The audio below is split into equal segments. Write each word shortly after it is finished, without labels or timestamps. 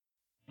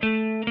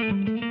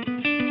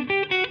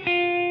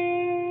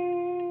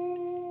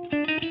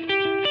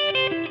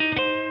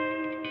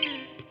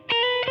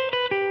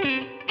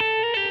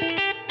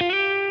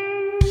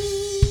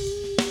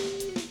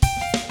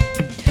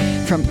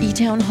From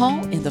eTown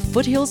Hall in the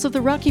foothills of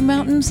the Rocky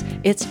Mountains,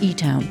 it's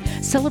eTown,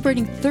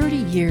 celebrating 30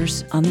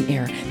 years on the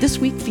air. This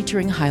week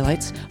featuring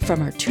highlights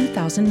from our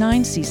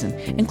 2009 season,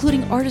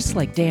 including artists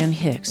like Dan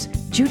Hicks,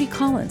 Judy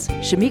Collins,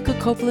 Shemekia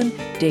Copeland,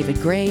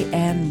 David Gray,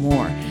 and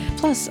more.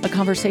 Plus, a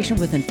conversation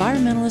with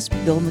environmentalist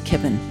Bill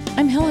McKibben.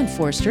 I'm Helen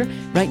Forster.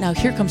 Right now,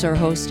 here comes our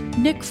host,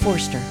 Nick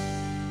Forster.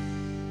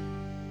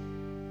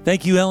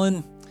 Thank you,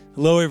 Ellen.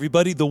 Hello,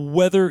 everybody. The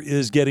weather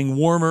is getting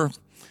warmer.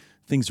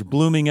 Things are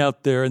blooming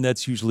out there, and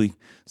that's usually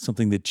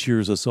something that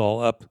cheers us all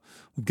up.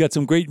 We've got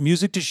some great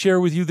music to share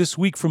with you this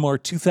week from our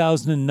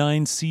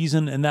 2009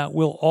 season, and that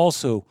will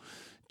also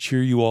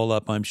cheer you all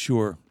up, I'm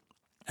sure.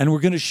 And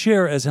we're going to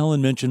share, as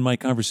Helen mentioned, my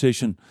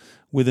conversation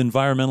with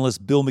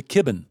environmentalist Bill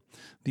McKibben,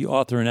 the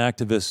author and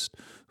activist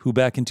who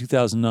back in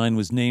 2009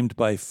 was named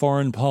by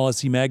Foreign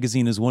Policy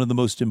magazine as one of the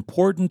most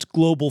important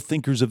global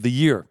thinkers of the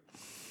year.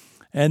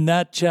 And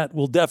that chat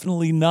will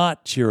definitely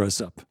not cheer us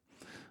up.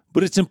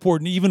 But it's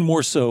important, even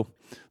more so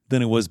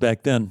than it was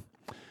back then.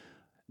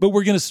 But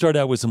we're going to start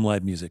out with some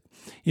live music.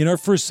 In our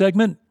first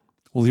segment,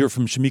 we'll hear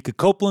from Shemekia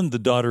Copeland, the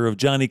daughter of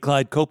Johnny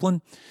Clyde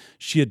Copeland.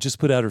 She had just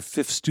put out her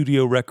 5th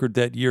studio record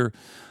that year.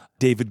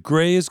 David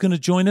Gray is going to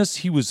join us.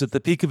 He was at the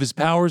peak of his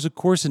powers, of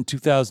course, in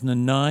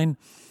 2009.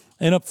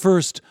 And up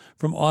first,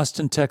 from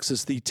Austin,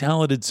 Texas, the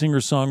talented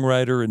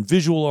singer-songwriter and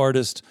visual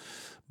artist,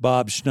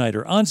 Bob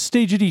Schneider, on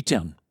stage at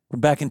eTown from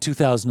back in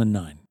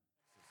 2009.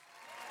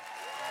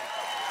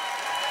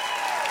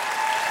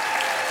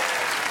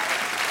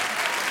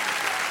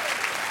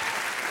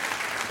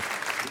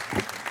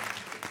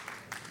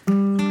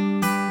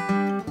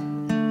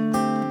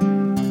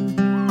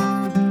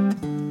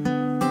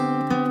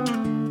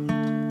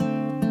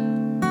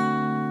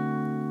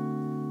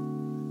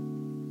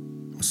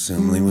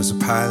 Simile was a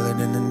pilot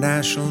in a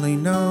nationally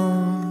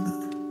known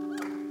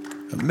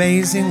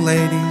amazing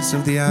ladies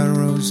of the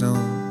outer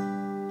ozone.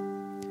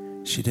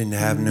 She didn't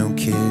have no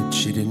kids,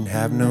 she didn't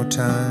have no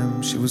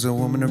time. She was a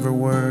woman of her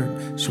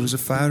word, she was a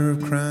fighter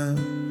of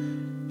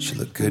crime. She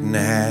looked good in a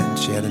hat,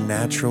 she had a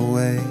natural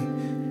way.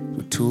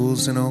 With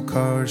tools and old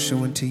cars, she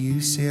went to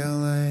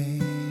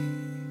UCLA.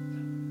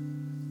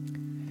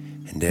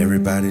 And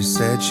everybody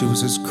said she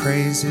was as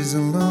crazy as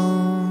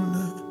alone.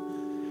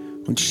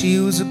 When she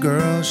was a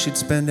girl, she'd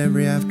spend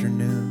every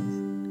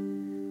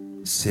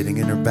afternoon sitting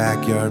in her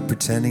backyard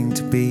pretending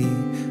to be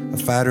a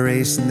fighter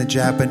ace in the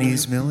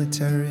Japanese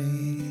military.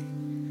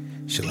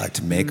 She liked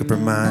to make up her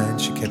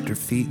mind, she kept her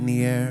feet in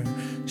the air.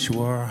 She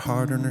wore her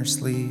heart on her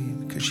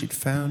sleeve, 'cause she'd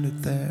found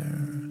it there.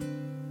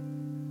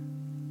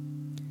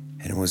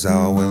 And it was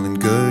all well and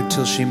good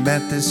till she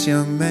met this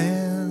young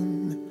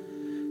man,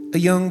 a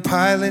young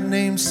pilot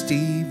named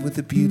Steve with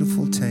a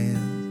beautiful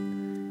tan.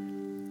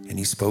 And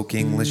he spoke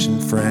English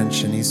and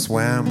French, and he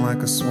swam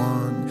like a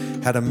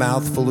swan, had a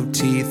mouthful of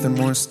teeth and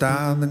more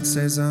style than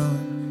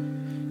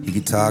Cezanne. He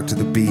could talk to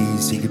the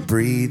bees, he could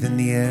breathe in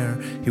the air.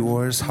 He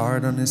wore his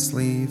heart on his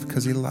sleeve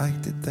 'cause he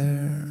liked it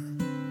there.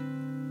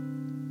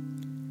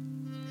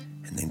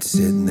 And they'd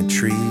sit in the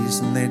trees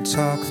and they'd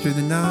talk through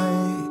the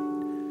night,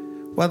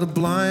 while the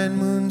blind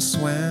moon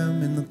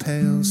swam in the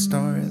pale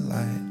starry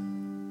light.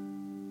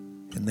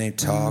 And they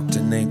talked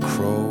and they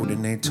crowed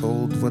and they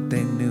told what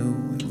they knew.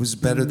 It was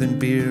better than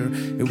beer,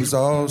 it was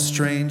all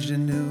strange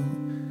and new.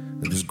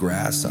 There was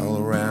grass all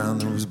around,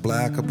 there was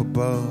black up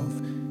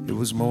above. It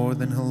was more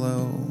than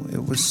hello,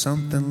 it was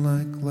something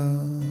like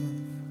love.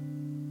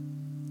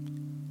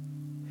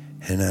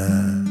 And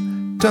I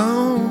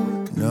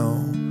don't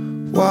know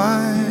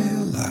why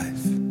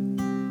life,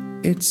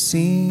 it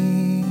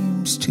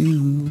seems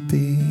to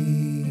be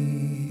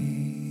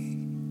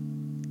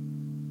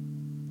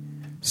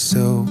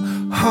so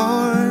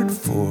hard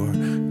for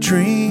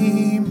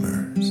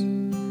dreamers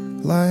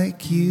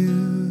like you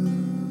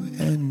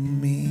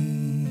and me.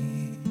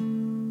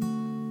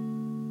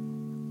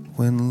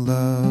 When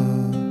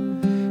love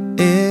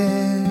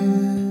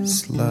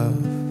is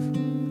love,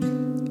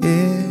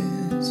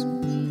 is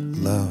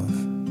love,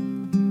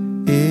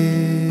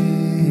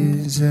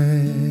 is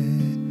everywhere.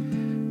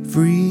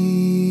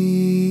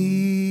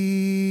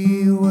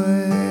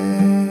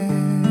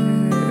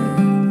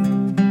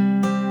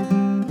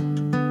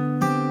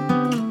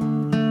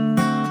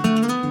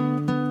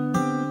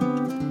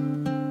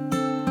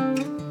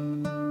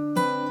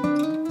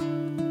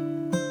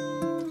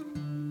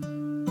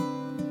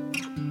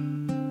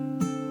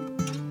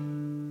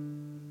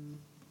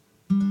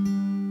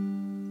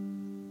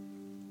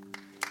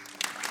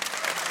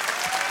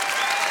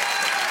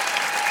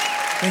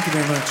 Thank you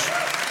very much.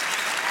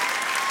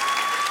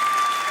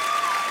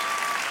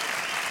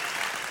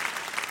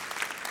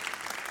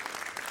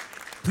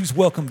 Please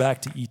welcome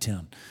back to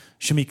eTown,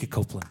 Shemekia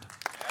Copeland.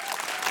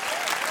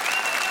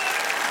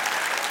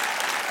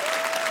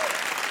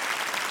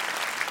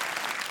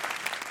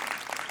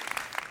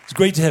 It's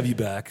great to have you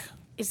back.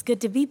 It's good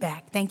to be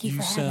back. Thank you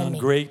for having me. You sound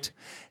great.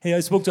 Hey, I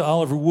spoke to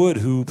Oliver Wood,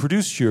 who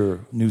produced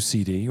your new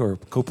CD, or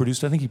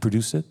co-produced. I think he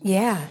produced it.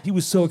 Yeah. He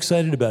was so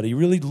excited about it. He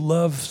really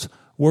loved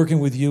working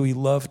with you. He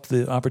loved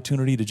the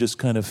opportunity to just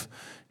kind of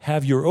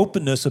have your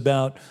openness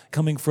about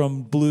coming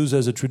from blues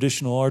as a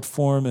traditional art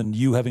form and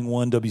you having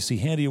won W.C.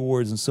 Handy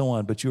Awards and so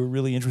on, but you were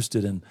really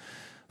interested in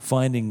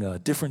finding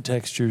different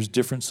textures,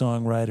 different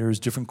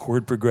songwriters, different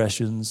chord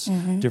progressions,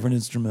 different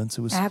instruments.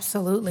 It was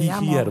Absolutely. He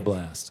had a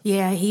blast.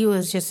 Yeah, he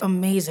was just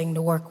amazing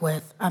to work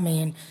with. I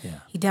mean,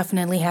 he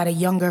definitely had a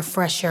younger,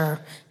 fresher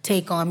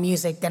take on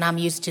music than I'm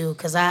used to.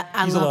 Because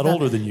he's a lot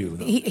older than you,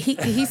 though.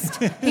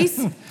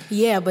 He's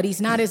yeah, but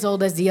he's not as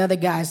old as the other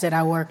guys that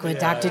I work with,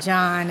 Dr.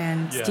 John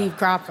and Steve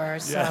Cropper.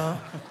 So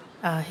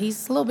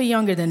he's a little bit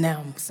younger than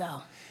them.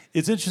 So.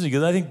 It's interesting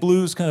because I think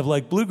blues, kind of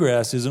like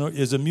bluegrass,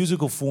 is a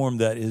musical form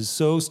that is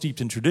so steeped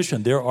in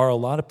tradition. There are a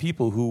lot of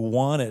people who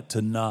want it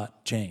to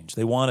not change.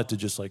 They want it to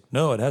just like,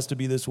 no, it has to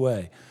be this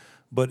way.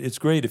 But it's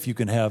great if you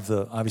can have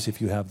obviously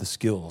if you have the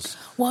skills.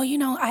 Well,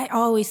 I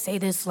always say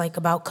this like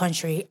about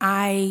country.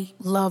 I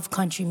love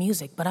country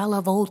music, but I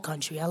love old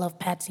country. I love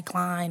Patsy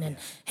Cline and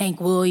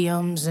Hank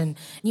Williams and,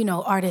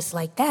 artists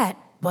like that.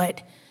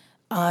 But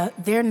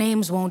their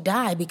names won't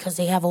die because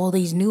they have all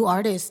these new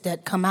artists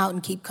that come out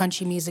and keep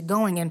country music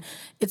going. And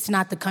it's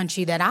not the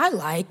country that I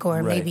like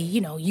or maybe,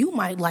 you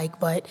might like,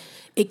 but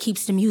it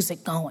keeps the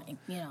music going,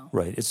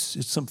 Right. It's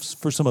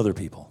for some other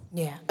people.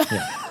 Yeah.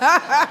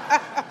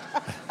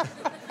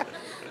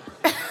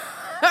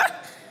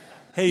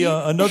 Hey,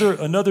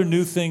 another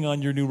new thing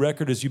on your new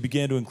record is you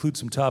began to include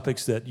some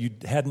topics that you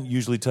hadn't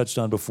usually touched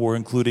on before,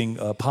 including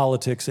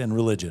politics and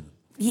religion.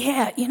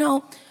 Yeah,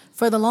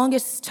 for the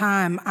longest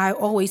time, I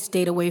always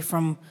stayed away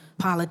from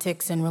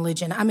politics and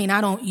religion. I mean, I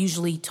don't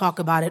usually talk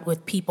about it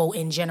with people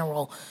in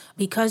general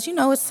because,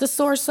 it's a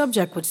sore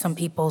subject with some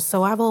people.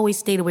 So I've always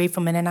stayed away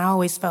from it. And I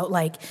always felt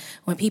like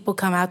when people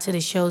come out to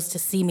the shows to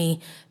see me,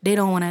 they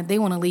want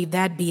to leave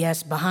that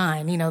BS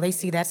behind. They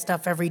see that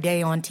stuff every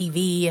day on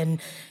TV.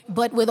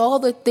 But with all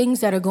the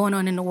things that are going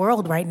on in the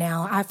world right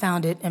now, I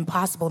found it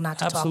impossible not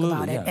to talk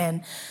about it.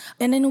 And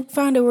then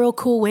find a real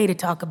cool way to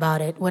talk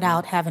about it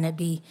without having it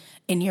be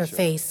in your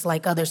face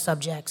like other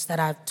subjects that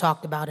I've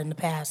talked about in the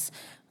past,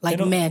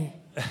 like men.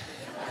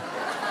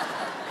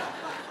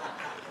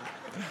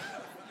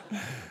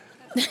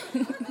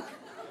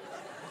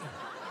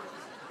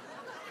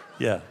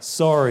 Yeah,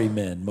 sorry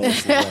men,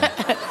 mostly.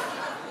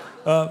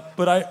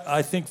 But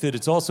I think that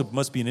it's also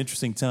must be an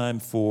interesting time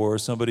for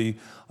somebody,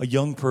 a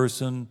young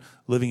person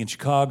living in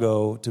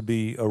Chicago, to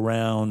be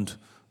around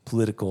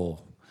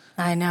political.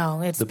 I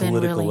know, it's the been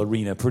political really,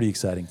 arena. Pretty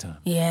exciting time.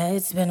 Yeah,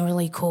 it's been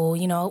really cool. When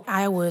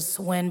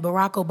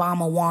Barack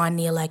Obama won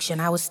the election,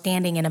 I was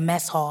standing in a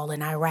mess hall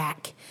in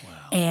Iraq.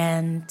 Wow.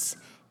 And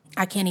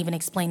I can't even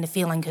explain the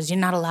feeling because you're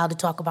not allowed to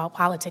talk about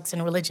politics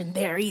and religion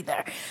there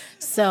either.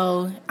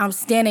 So I'm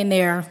standing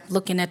there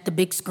looking at the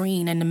big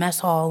screen in the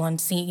mess hall and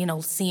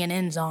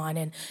CNN's on,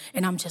 and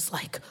I'm just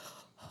like,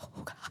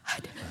 oh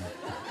God.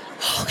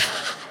 Wow.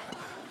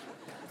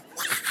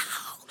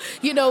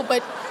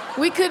 But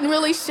we couldn't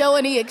really show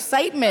any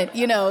excitement,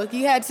 You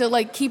had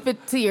to keep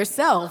it to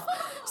yourself.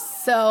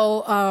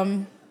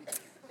 So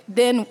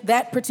then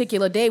that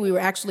particular day, we were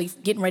actually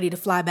getting ready to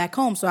fly back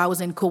home. So I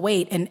was in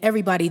Kuwait, and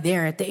everybody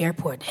there at the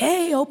airport,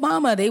 hey,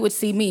 Obama, they would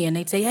see me, and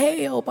they'd say,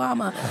 hey,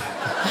 Obama.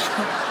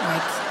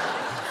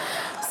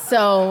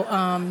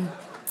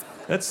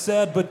 That's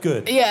sad, but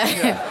good.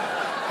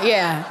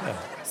 Yeah.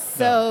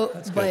 So,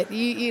 but,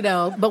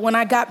 but when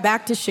I got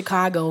back to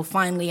Chicago,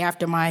 finally,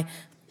 after my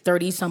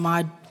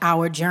 30-some-odd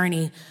hour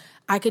journey,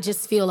 I could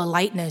just feel a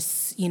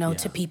lightness,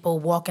 to people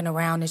walking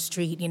around the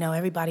street.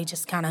 Everybody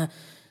just kind of,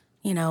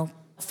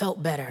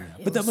 felt better.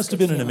 But that must have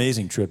been an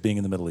amazing trip, being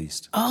in the Middle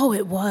East. Oh,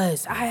 it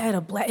was. I had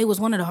it was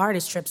one of the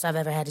hardest trips I've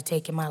ever had to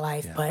take in my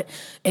life, but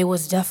it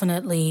was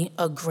definitely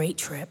a great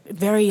trip.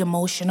 Very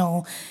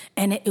emotional,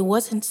 and it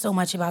wasn't so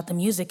much about the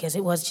music as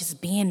it was just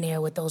being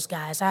there with those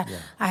guys. I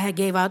had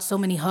gave out so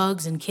many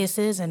hugs and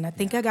kisses, and I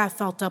think I got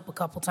felt up a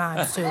couple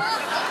times too.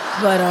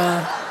 But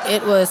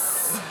it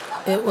was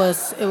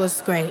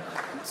great.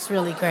 It's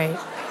really great.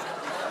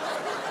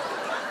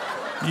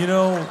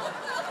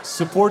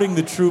 Supporting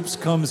the troops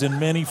comes in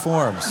many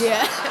forms.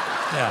 Yeah.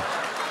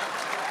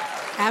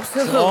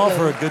 Absolutely. It's all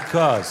for a good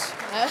cause.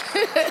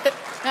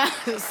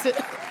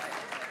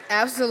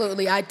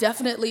 Absolutely. I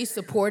definitely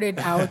supported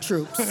our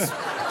troops.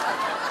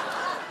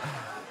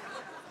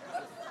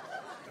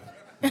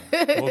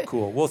 Well,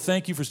 cool. Well,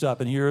 thank you for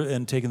stopping here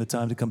and taking the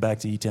time to come back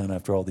to eTown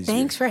after all these years.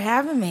 Thanks for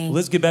having me.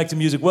 Let's get back to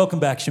music. Welcome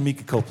back,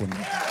 Shemekia Copeland.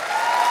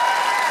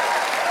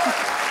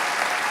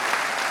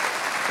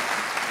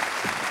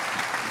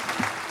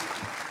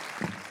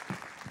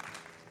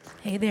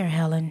 Hey there,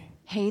 Helen.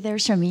 Hey there,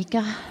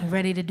 Shemekia. You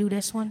ready to do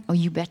this one? Oh,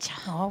 you betcha.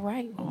 All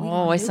right.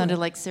 I sounded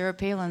like Sarah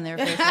Palin there.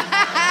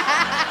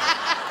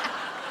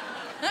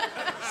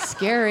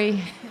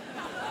 Scary.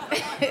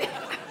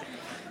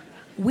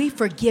 We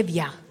forgive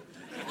ya.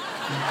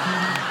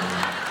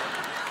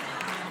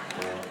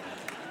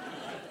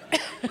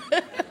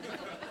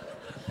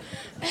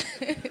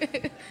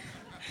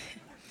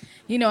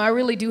 I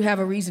really do have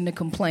a reason to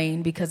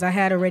complain because I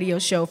had a radio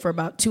show for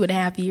about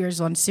 2.5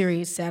 years on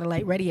Sirius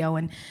Satellite Radio,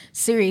 and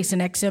Sirius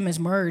and XM is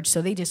merged,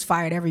 so they just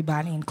fired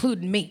everybody,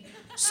 including me.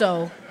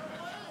 So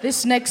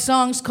This next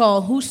song's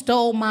called Who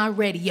Stole My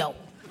Radio?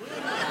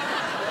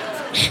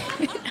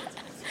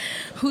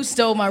 Who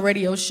Stole My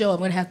Radio Show? I'm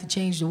gonna have to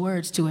change the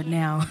words to it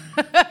now.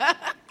 Come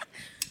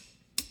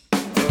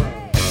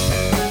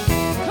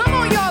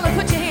on, y'all, and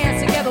put your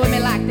hands together with me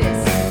like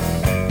this.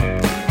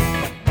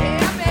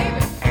 Yeah,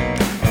 baby.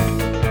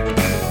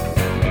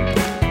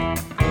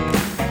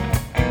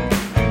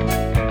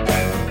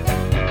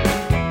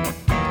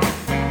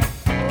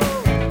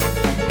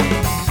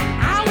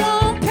 I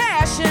want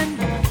passion.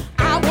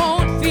 I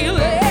want feeling.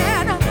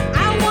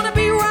 I wanna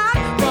be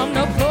rocked from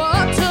the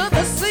floor to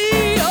the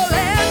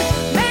ceiling.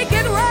 Make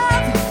it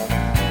rough,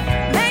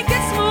 make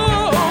it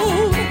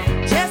smooth,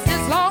 just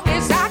as long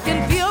as I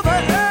can feel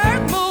the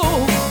earth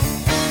move.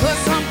 'Cause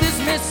something's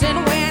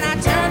missing when I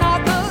turn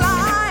off the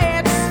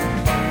lights.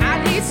 I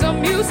need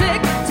some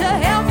music to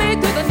help me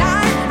through the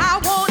night. I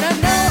wanna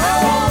know, I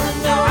wanna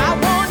know, I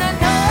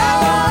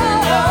wanna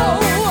know,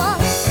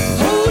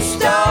 who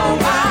stole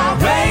my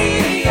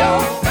radio.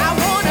 I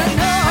wanna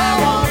know, I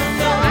wanna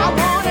know,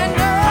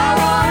 I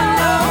wanna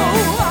know,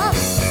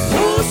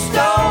 who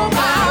stole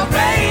my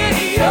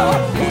radio.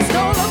 Who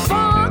stole the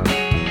funk?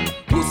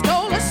 Who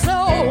stole the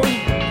soul?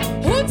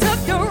 Who took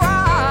the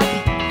rock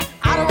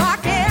out of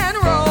rock and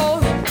roll?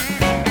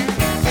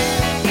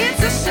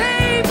 It's a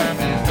shame,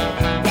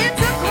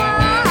 it's a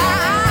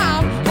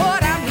crime.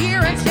 What I'm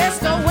hearing's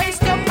just a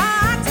waste of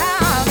my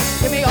time.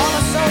 Give me all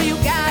the soul you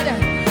got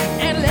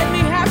and let me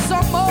have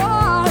some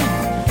more,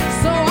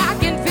 so I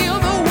can feel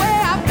the way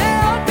I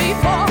felt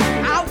before.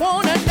 I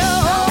wanna know,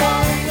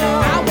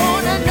 I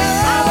wanna know,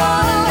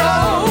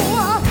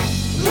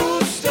 who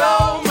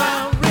stole my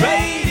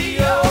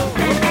radio.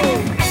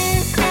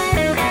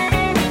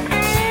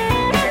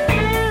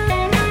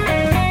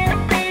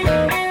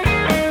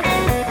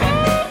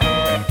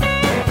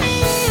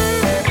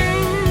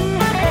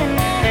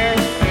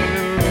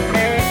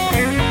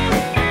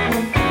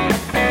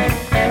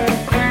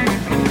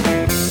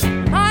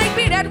 Might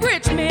be that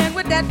rich man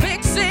with that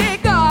big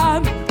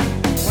cigar,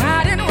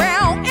 riding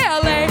around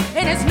LA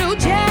in his new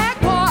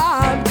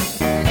Jaguar,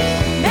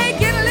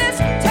 making a list,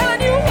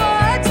 telling you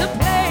what to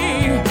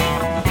play.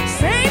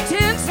 Same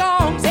 10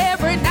 songs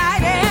every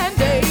night and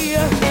day.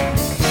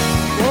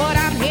 What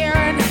I'm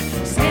hearing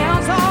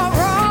sounds all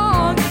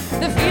wrong.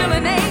 The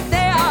feeling ain't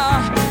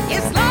there.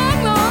 It's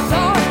long, long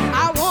gone.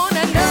 I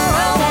wanna know,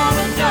 I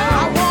wanna know,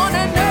 I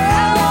wanna know,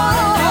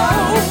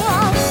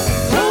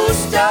 who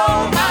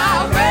stole my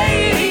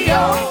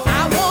radio. I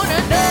wanna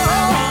know,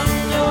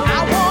 I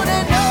wanna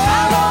know,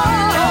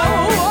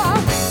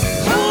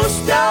 who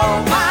stole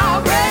my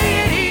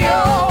radio.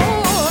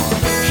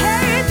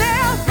 Hey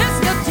there,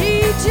 Mr.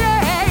 DJ,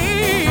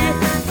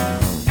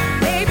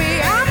 baby,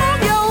 I'm on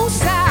your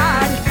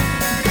side.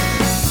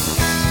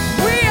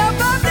 We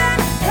above that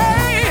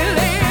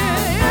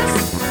playlist.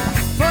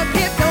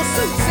 Forget those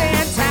suits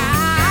and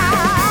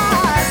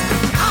ties.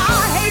 I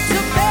hate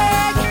to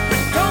beg,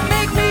 don't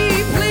make me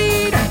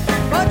plead,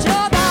 but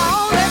you're the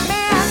only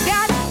man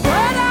got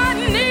what I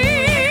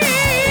need.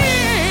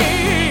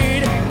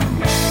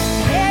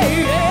 Hey,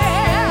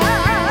 yeah.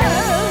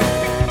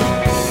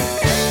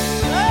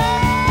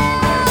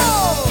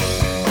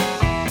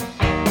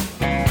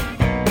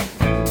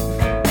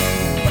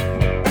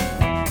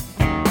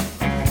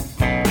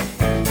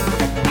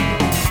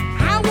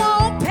 I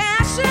want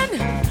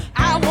passion,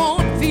 I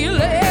want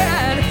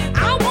feeling.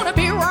 I wanna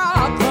be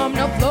rocked from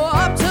the floor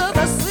up to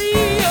the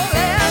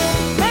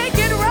ceiling. Make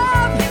it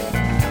rough,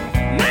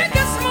 make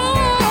it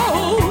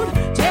smooth,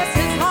 just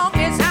as long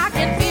as I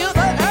can feel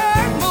the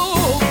earth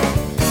move.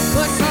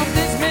 But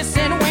something's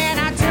missing when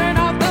I turn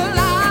off the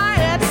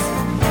lights.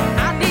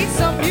 I need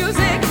some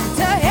music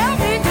to help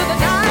me through the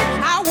night.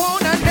 I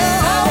wanna know,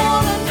 I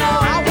wanna know,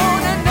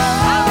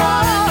 I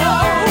wanna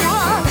know,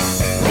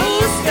 who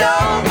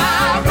stole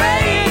my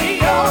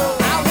radio.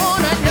 I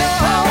wanna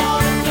know,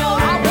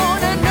 I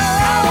wanna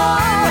know,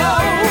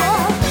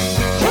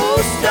 who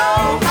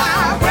stole my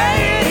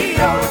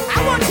radio. I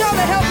want y'all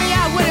to help me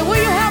out with it.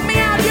 Will you help me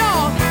out,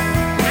 y'all?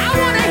 I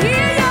wanna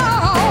hear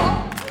y'all.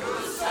 Who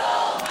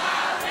stole my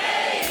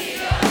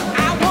radio? I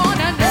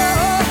wanna know,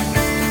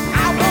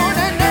 I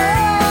wanna know.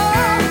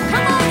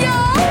 Come on,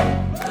 y'all.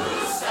 Who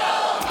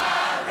stole my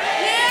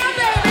radio? Yeah,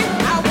 baby.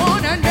 I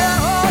wanna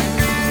know,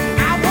 I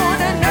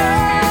wanna know.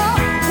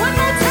 One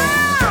more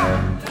time.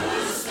 Who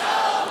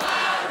stole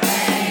my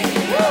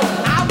radio?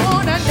 I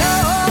wanna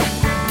know,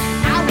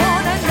 I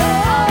wanna know,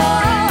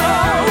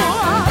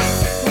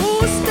 who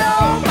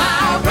stole my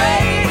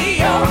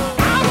radio.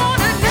 I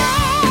wanna know,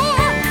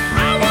 I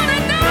wanna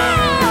know,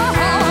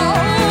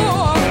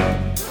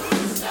 who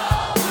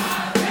stole my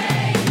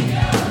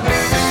radio.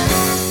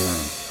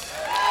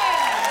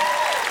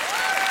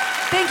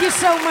 Thank you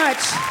so much.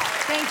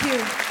 Thank you.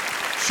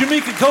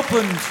 Shemekia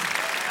Copeland,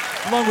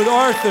 along with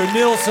Arthur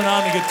Nilsson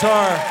on the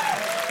guitar,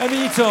 and the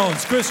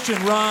eTown's,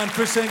 Christian, Ron,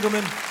 Chris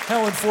Engelman,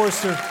 Helen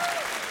Forster.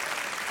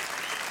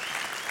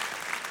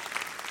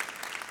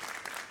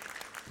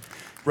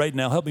 Right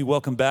now, help me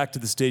welcome back to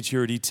the stage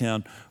here at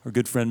eTown our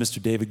good friend,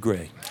 Mr. David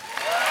Gray.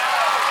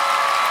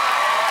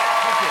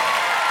 Thank you.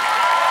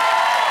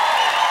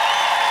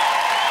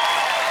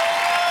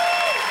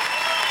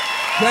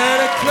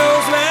 Gonna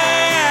close my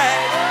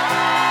eyes,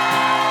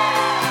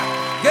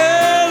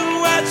 girl,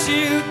 and watch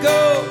you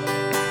go,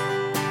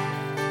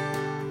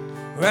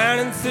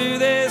 running through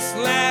this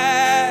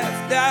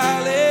life,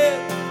 darling,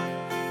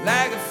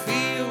 like a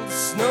field of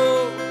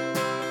snow.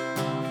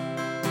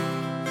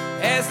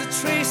 As the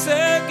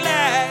tracer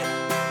glides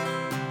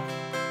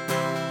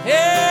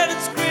and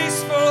its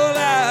graceful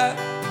eye,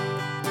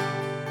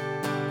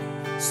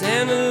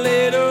 send a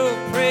little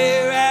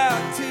prayer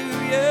out to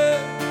you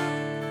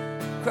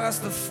across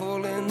the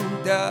falling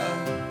dark.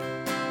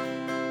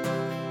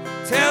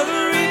 Tell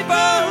the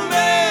reborn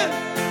man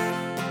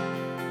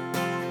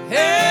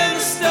and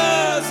the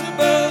stars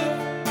above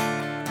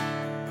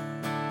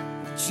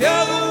that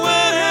you're the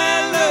one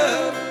I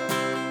love.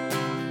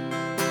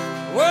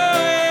 Whoa,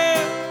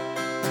 yeah.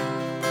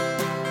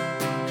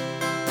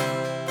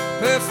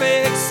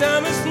 Perfect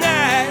summer's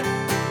night,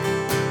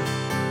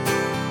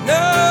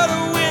 no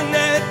the wind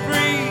that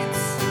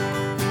breathes,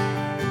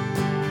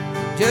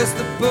 just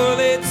the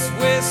bullets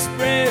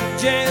whispering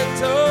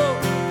gentle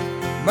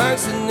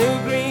amongst the new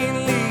green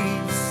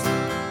leaves.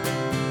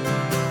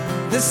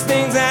 There's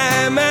things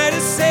I might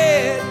have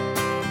said,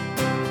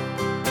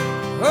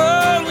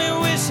 only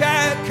wish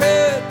I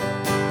could.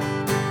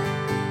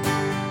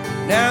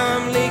 Now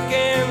I'm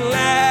leaking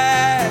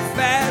life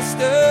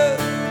faster,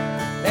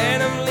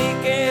 and I'm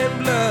leaking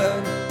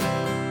blood.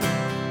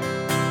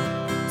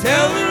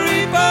 Tell the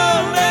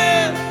reborn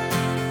land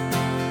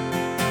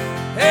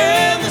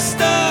and the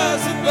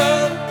stars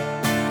above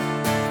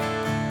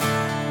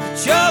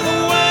that you're the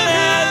one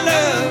I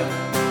love.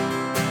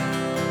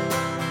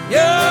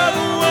 You're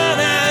the one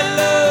I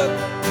love.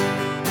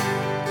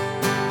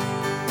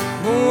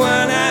 The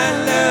one I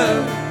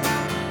love.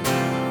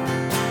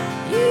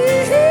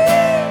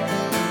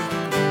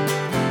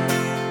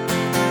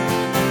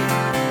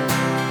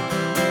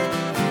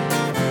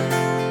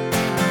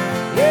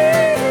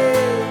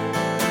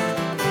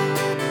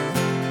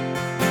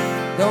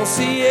 Don't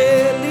see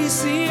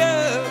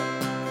Elysia,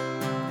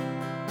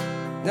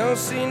 don't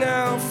see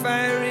no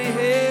fiery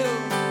hill,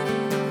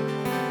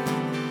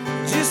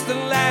 just the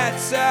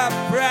lights are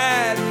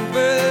bright and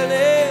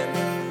burning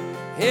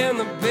in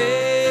the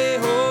Bay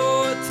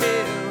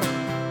Hotel.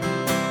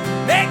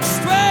 Next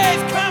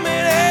wave coming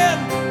in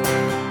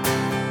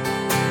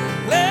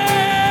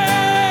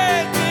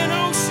like an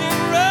ocean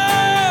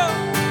roll.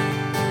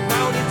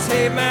 Won't you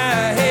take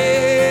my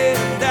hand,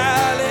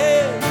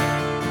 darling,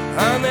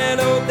 on that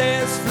old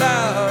dance floor?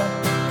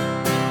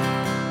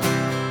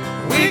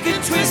 We can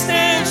twist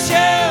and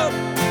shout,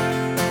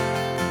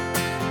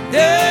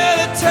 they're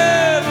the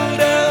turtle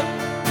dove,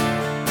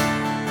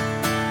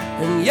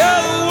 and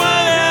you're the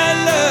one I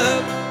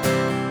love.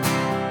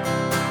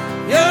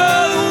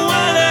 You're the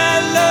one I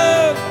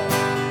love.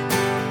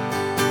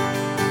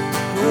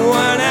 The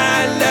one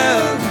I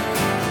love.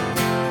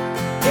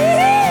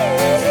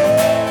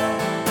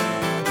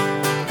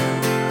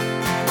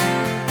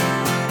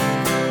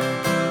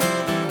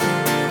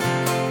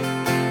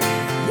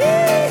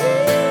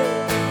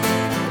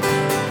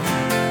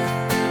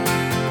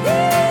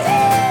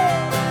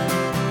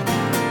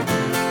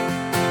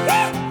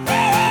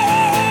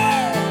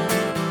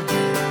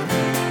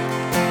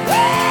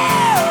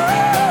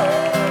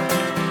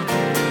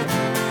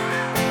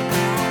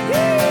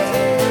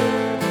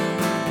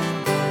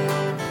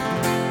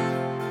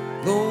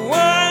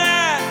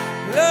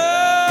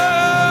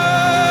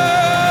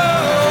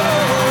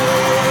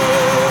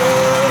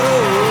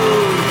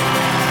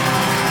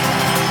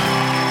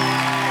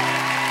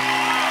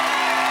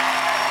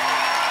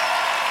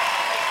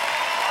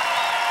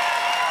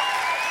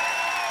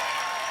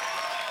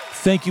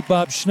 Thank you,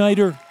 Bob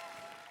Schneider.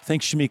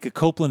 Thanks, Shemekia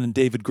Copeland and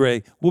David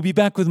Gray. We'll be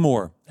back with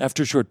more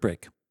after a short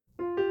break.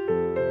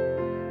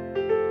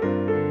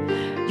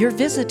 Your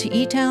visit to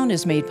eTown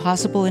is made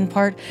possible in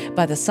part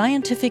by the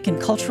Scientific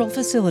and Cultural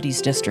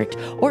Facilities District,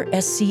 or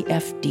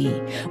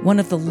SCFD, one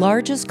of the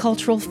largest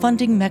cultural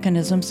funding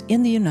mechanisms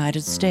in the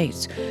United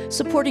States,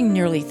 supporting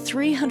nearly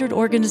 300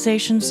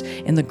 organizations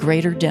in the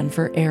greater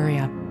Denver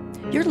area.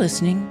 You're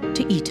listening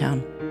to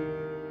eTown.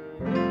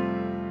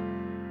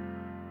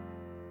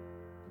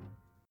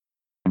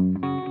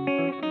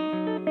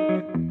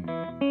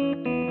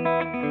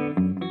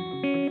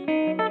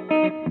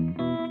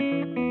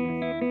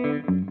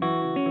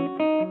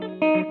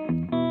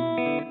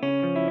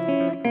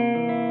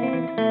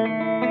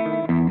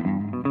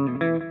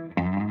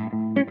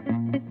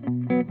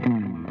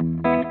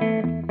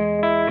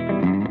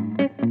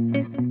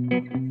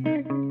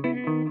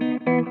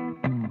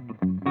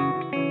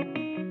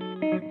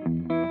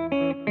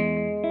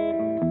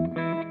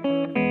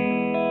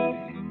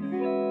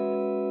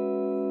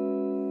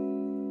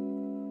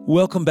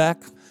 Welcome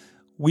back.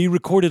 We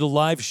recorded a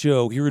live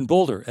show here in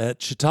Boulder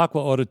at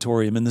Chautauqua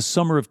Auditorium in the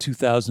summer of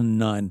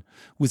 2009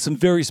 with some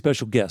very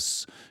special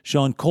guests,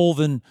 Shawn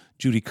Colvin,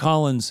 Judy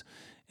Collins,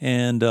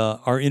 and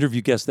our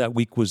interview guest that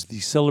week was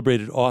the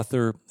celebrated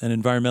author and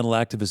environmental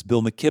activist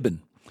Bill McKibben,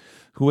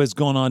 who has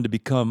gone on to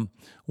become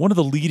one of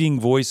the leading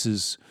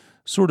voices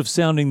sort of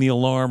sounding the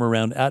alarm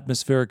around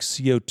atmospheric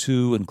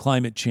CO2 and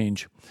climate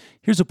change.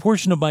 Here's a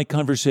portion of my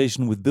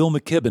conversation with Bill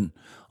McKibben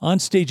on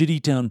stage at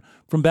eTown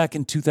from back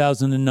in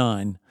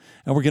 2009,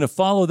 and we're going to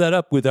follow that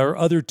up with our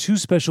other two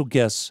special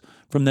guests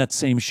from that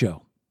same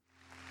show.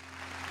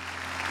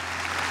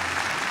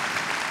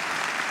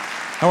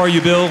 How are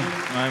you, Bill?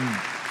 I'm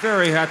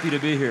very happy to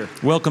be here.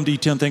 Welcome to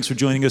eTown. Thanks for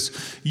joining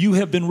us. You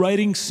have been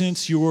writing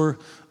since your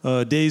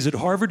days at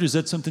Harvard. Is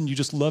that something you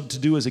just loved to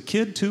do as a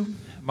kid, too?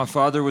 My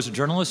father was a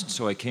journalist,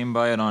 so I came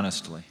by it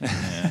honestly.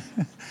 Yeah.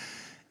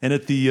 And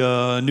at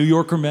the New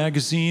Yorker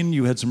magazine,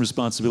 you had some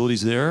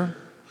responsibilities there?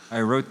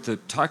 I wrote the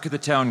Talk of the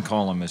Town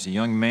column as a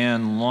young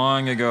man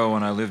long ago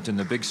when I lived in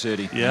the big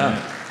city.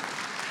 Yeah.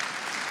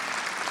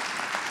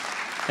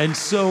 And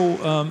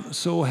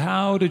so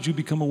how did you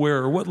become aware,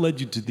 or what led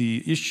you to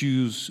the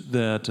issues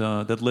that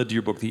led to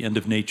your book, The End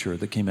of Nature,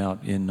 that came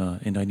out in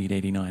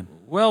 1989?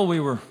 Well, we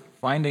were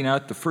finding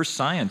out the first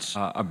science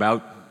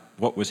about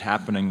what was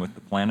happening with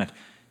the planet.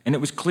 And it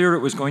was clear it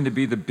was going to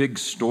be the big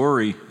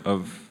story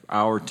of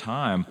our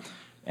time.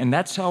 And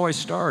that's how I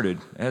started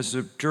as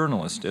a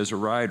journalist, as a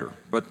writer.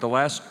 But the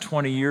last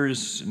 20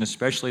 years, and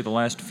especially the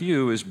last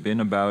few, has been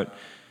about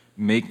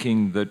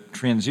making the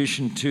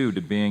transition to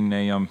being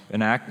an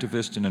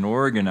activist and an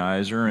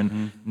organizer.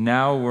 And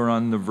now we're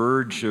on the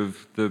verge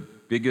of the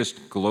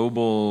biggest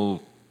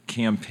global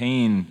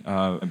campaign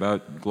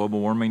about global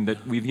warming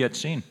that we've yet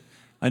seen.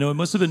 I know it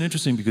must have been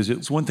interesting because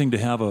it's one thing to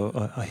have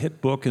a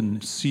hit book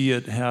and see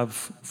it have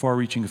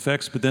far-reaching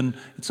effects, but then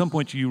at some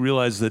point you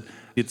realize that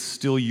it's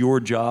still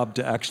your job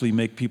to actually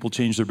make people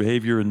change their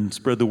behavior and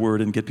spread the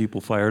word and get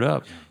people fired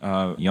up.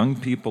 Young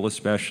people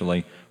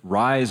especially,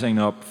 rising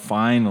up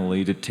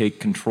finally to take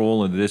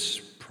control of this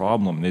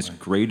problem, this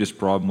greatest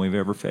problem we've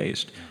ever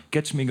faced,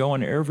 gets me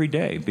going every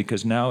day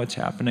because now it's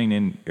happening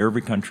in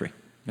every country.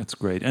 That's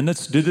great. And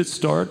did it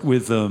start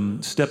with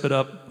Step It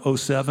Up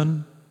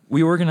 07?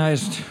 We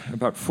organized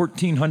about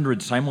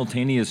 1,400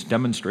 simultaneous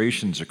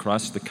demonstrations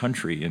across the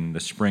country in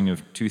the spring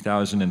of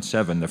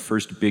 2007, the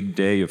first big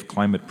day of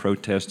climate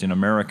protest in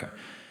America.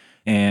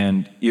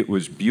 And it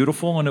was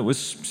beautiful and it was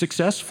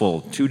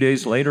successful. 2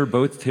 days later,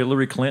 both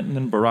Hillary Clinton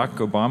and Barack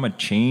Obama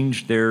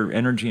changed their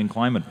energy and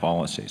climate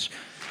policies.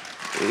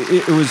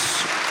 It was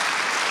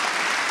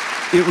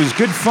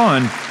good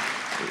fun.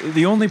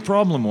 The only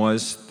problem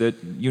was that,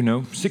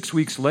 6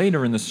 weeks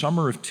later, in the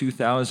summer of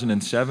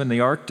 2007, the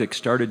Arctic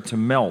started to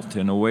melt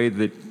in a way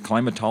that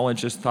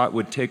climatologists thought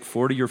would take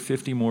 40 or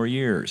 50 more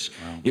years.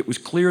 Wow. It was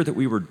clear that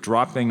we were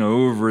dropping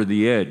over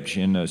the edge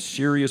in a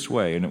serious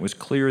way, and it was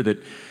clear that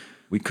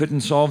we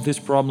couldn't solve this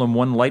problem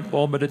one light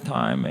bulb at a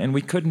time, and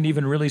we couldn't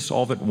even really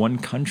solve it one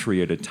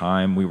country at a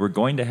time. We were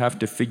going to have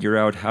to figure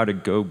out how to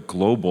go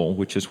global,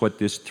 which is what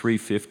this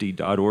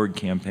 350.org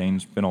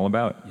campaign's been all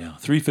about. Yeah,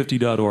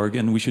 350.org,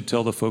 and we should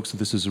tell the folks that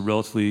this is a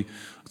relatively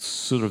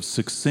sort of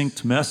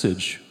succinct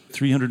message,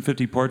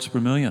 350 parts per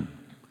million.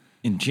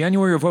 In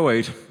January of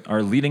 2008,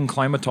 our leading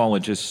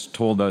climatologists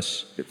told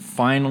us that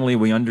finally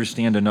we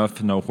understand enough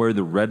to know where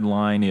the red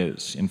line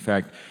is. In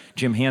fact,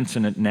 Jim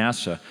Hansen at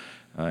NASA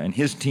and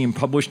his team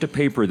published a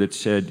paper that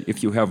said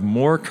if you have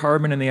more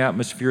carbon in the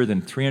atmosphere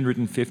than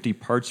 350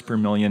 parts per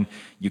million,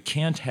 you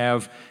can't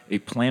have a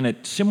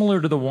planet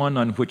similar to the one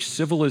on which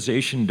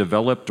civilization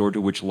developed or to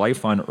which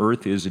life on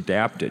Earth is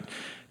adapted.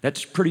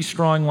 That's pretty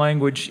strong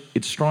language.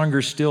 It's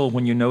stronger still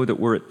when you know that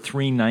we're at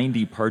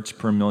 390 parts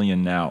per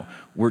million now.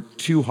 We're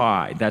too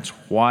high. That's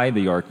why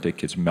the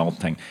Arctic is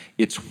melting.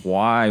 It's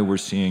why we're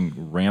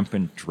seeing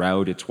rampant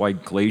drought. It's why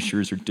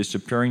glaciers are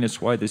disappearing.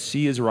 It's why the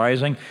sea is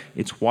rising.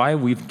 It's why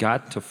we've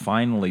got to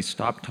finally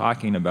stop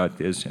talking about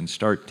this and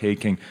start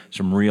taking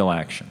some real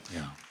action.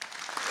 Yeah.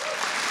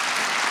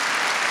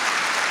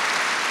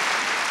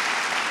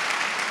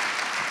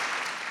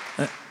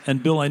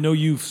 And Bill, I know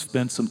you've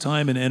spent some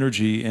time and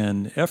energy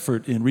and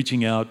effort in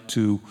reaching out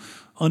to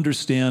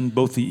understand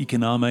both the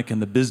economic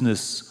and the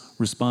business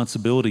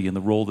responsibility and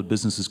the role that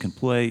businesses can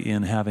play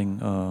in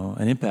having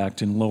an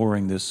impact in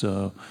lowering this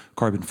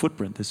carbon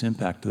footprint, this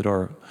impact that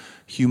our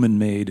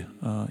human-made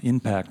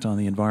impact on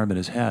the environment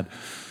has had.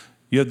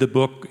 You had the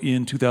book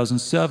in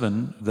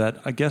 2007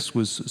 that I guess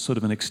was sort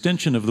of an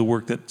extension of the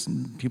work that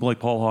people like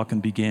Paul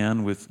Hawken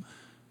began with,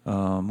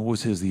 what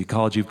was his, The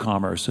Ecology of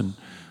Commerce. And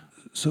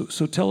so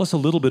tell us a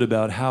little bit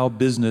about how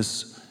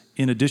business,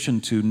 in addition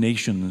to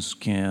nations,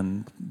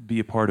 can be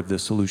a part of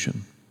this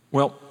solution.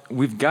 Well,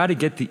 we've got to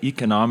get the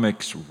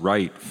economics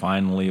right,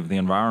 finally, of the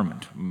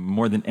environment.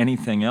 More than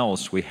anything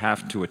else, we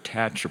have to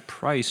attach a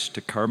price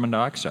to carbon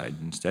dioxide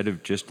instead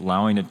of just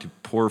allowing it to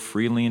pour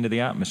freely into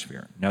the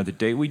atmosphere. Now, the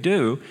day we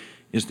do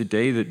is the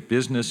day that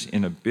business,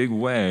 in a big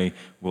way,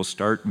 will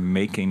start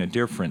making a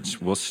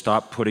difference. We'll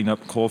stop putting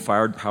up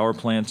coal-fired power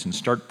plants and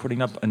start putting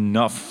up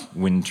enough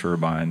wind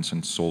turbines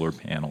and solar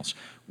panels.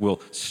 We'll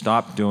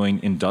stop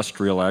doing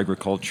industrial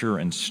agriculture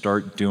and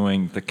start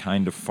doing the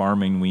kind of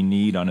farming we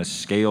need on a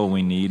scale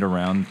we need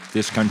around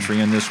this country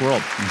and this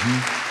world.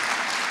 Mm-hmm.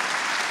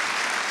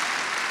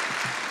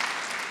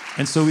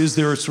 And so is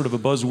there sort of a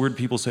buzzword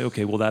people say,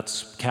 okay, well,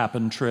 that's cap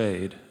and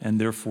trade,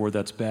 and therefore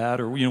that's bad?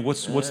 Or,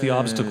 what's the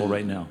obstacle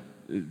right now?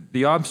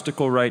 The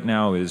obstacle right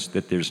now is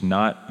that there's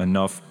not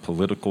enough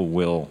political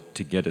will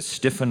to get a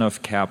stiff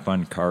enough cap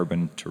on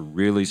carbon to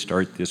really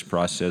start this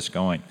process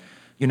going.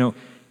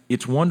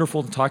 It's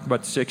wonderful to talk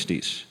about the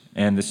 60s,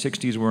 and the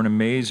 60s were an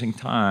amazing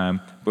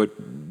time, but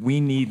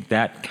we need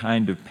that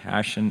kind of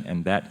passion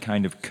and that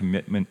kind of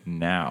commitment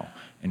now.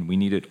 And we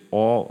need it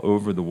all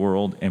over the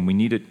world, and we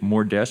need it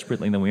more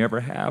desperately than we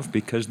ever have,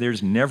 because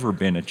there's never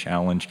been a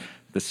challenge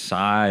the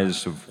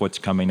size of what's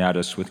coming at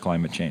us with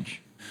climate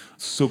change.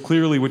 So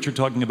clearly what you're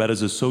talking about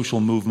is a social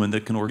movement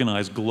that can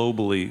organize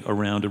globally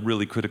around a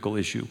really critical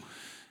issue.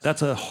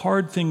 That's a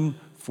hard thing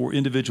for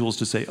individuals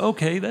to say,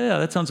 okay, yeah,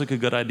 that sounds like a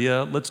good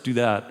idea, let's do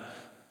that.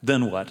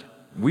 Then what?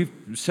 We've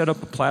set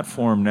up a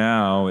platform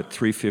now at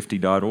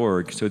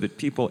 350.org so that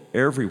people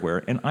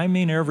everywhere, and I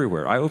mean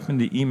everywhere, I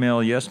opened the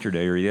email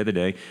yesterday or the other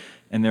day,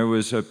 and there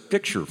was a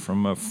picture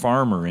from a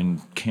farmer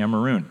in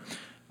Cameroon,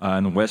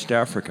 in West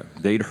Africa.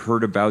 They'd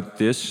heard about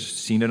this,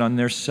 seen it on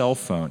their cell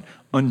phone,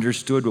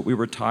 understood what we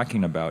were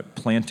talking about,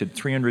 planted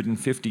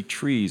 350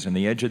 trees on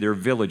the edge of their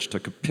village,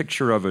 took a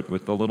picture of it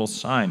with a little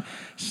sign,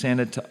 sent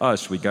it to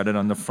us. We got it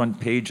on the front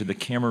page of the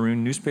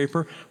Cameroon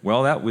newspaper.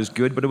 Well, that was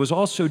good, but it was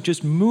also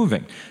just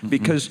moving,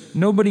 because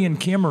nobody in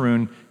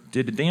Cameroon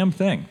did a damn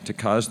thing to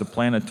cause the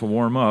planet to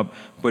warm up,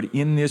 but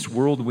in this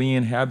world we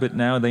inhabit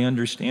now, they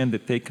understand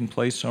that they can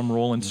play some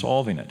role in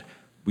solving it.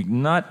 We're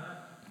not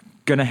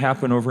going to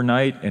happen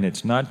overnight, and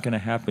it's not going to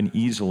happen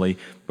easily,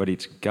 but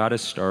it's got to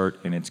start,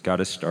 and it's got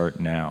to start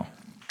now.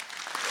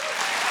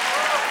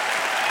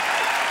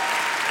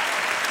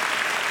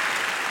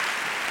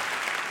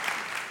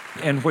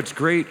 And what's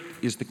great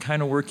is the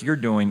kind of work you're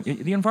doing.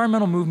 The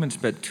environmental movement's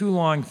spent too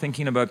long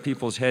thinking about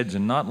people's heads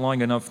and not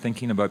long enough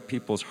thinking about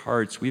people's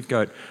hearts. We've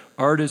got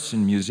artists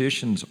and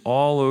musicians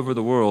all over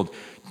the world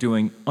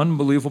doing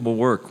unbelievable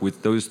work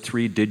with those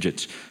 3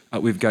 digits.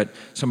 We've got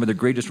some of the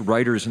greatest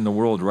writers in the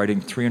world writing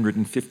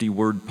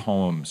 350-word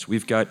poems.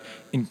 We've got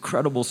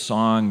incredible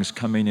songs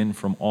coming in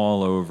from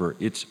all over.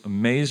 It's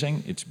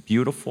amazing, it's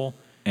beautiful,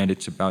 and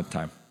it's about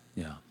time.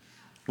 Yeah.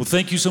 Well,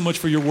 thank you so much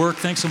for your work.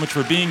 Thanks so much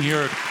for being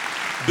here.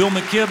 Bill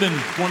McKibben,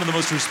 one of the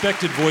most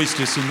respected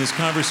voices in this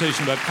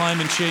conversation about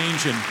climate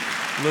change and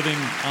living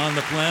on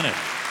the planet.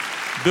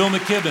 Bill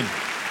McKibben.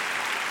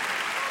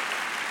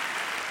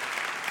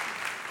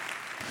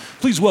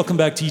 Please welcome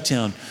back to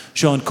eTown,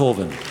 Shawn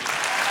Colvin.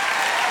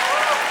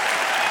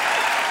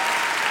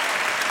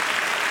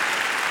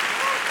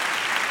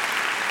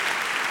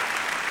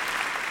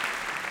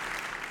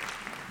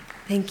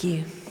 Thank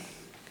you.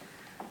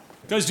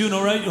 Guys doing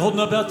all right? You holding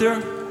up out there?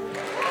 In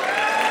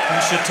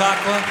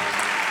Chautauqua?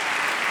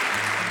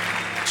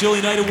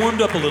 Chilly night, it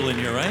warmed up a little in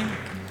here, right?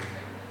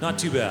 Not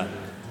too bad.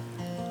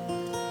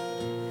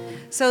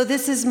 So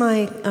this is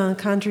my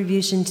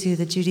contribution to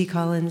the Judy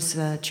Collins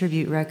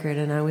tribute record,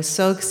 and I was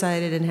so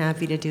excited and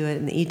happy to do it,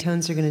 and the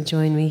eTown's are going to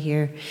join me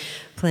here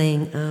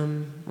playing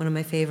one of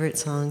my favorite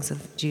songs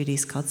of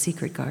Judy's called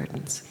Secret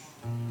Gardens.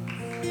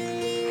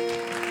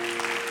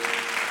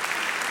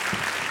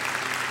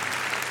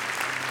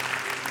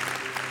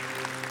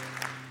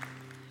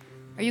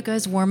 Are you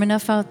guys warm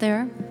enough out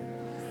there?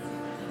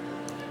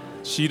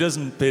 She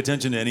doesn't pay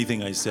attention to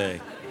anything I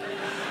say.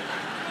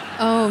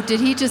 Oh, did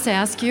he just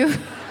ask you?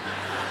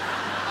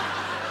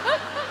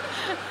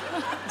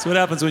 That's what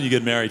happens when you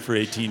get married for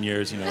 18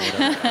 years,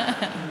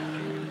 whatever.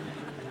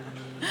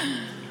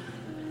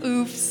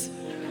 Oops.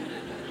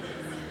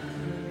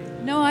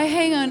 No, I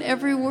hang on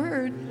every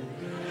word.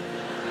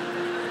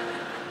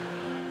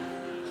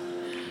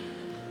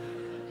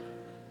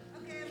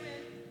 Okay,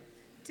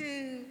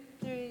 2,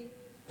 3,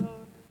 4.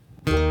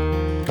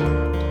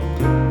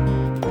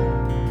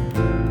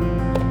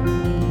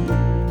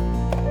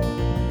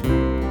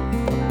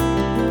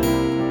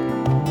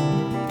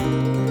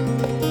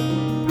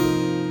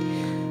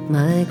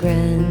 My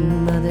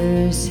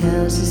grandmother's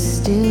house is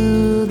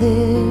still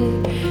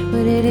there,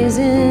 but it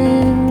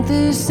isn't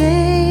the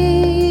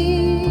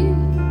same.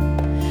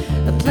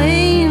 A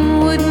plain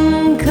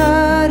wooden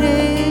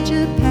cottage,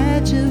 a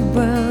patch of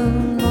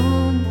brown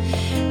lawn,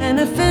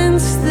 and a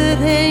fence that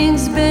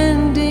hangs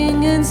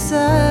bending and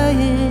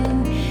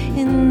sighing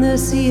in the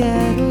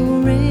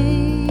Seattle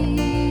rain.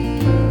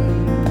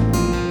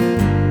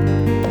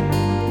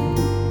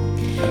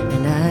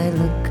 And I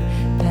look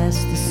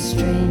past the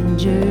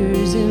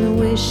strangers and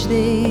wish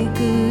they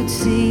could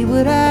see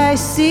what I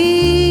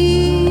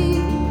see.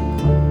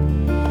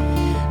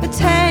 A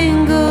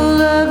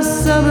tangle of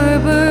summer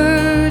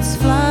birds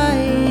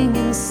flying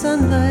in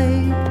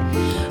sunlight,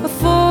 a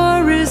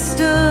forest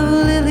of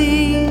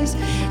lilies,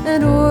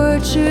 an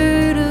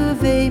orchard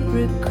of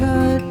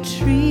apricot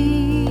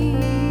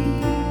trees.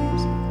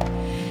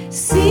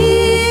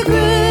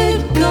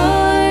 Secret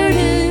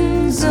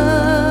gardens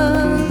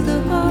of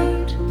the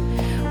heart,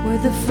 where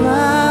the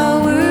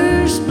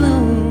flowers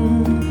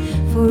bloom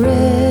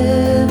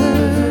forever.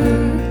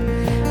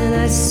 And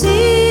I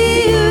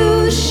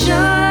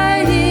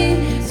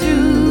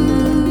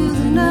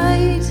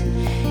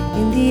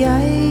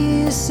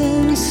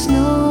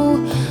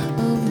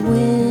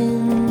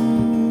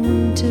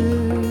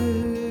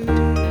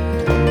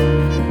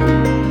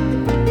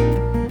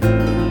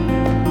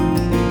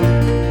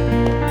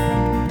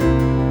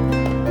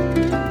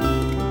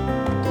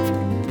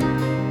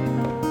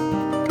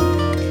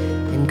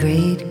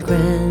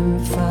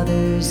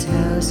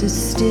house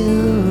is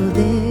still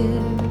there,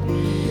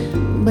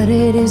 but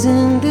it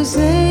isn't the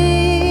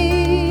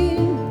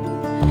same.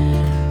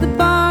 The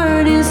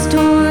barn is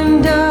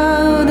torn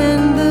down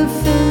and the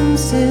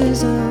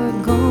fences are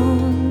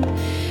gone.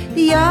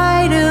 The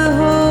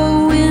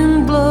Idaho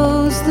wind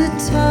blows the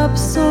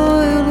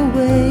topsoil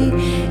away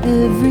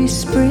every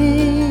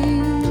spring.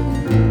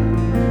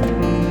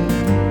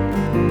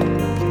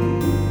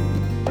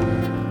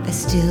 I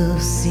still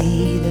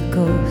see the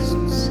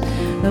ghosts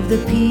of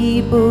the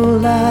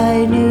people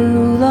I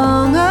knew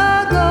long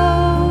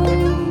ago.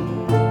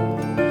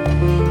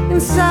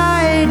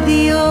 Inside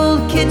the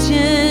old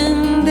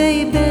kitchen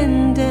they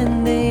bend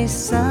and they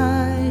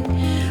sigh.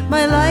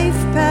 My life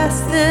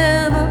passed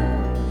them up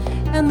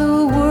and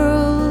the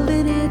world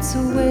in its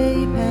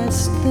way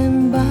passed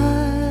them by.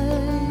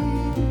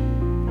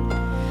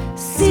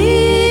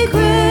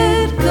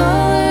 Secret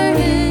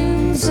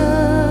gardens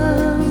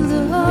of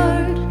the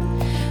heart,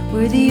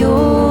 where the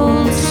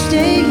old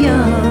stay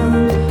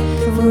young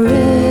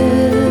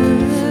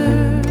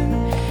forever.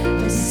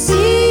 I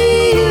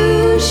see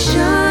you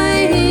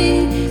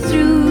shining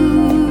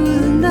through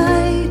the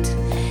night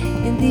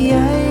in the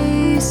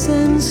ice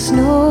and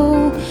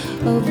snow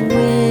of winter.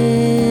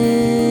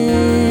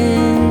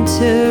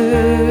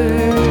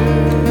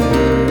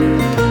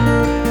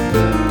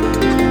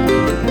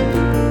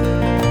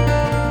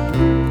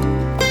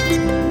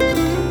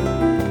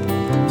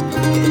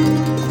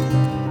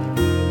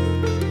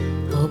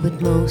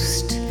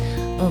 Most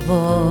of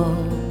all,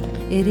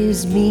 it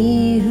is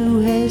me who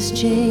has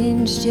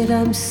changed, yet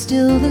I'm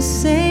still the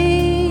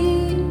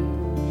same.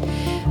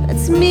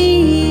 That's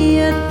me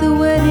at the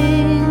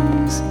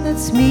weddings,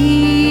 that's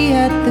me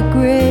at the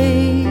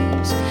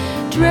graves,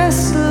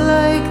 dressed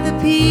like the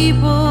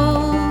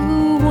people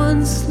who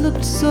once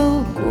looked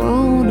so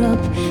grown up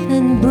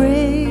and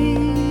brave.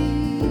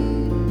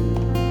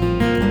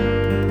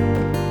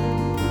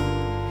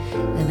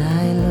 And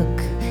I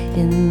look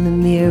in the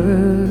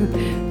mirror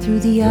through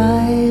the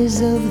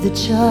eyes of the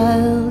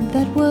child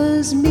that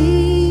was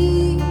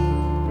me.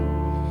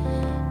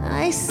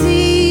 I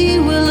see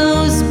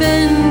willows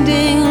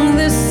bending,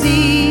 the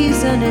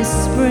season is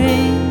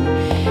spring,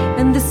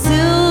 and the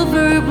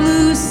silver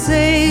blue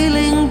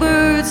sailing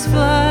birds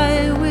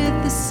fly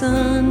with the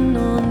sun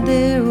on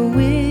their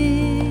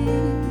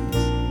wings.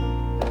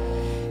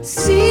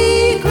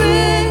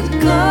 Secret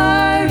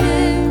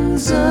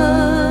gardens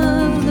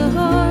of the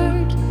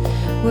heart,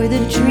 where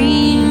the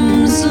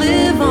dreams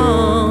live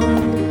on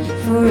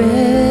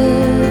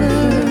forever.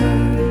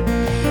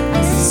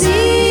 I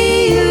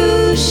see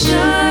you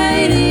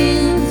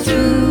shining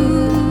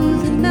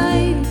through the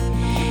night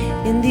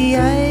in the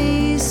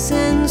ice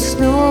and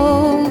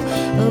snow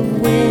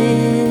of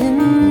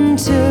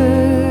winter.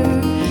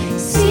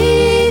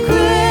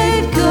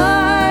 Secret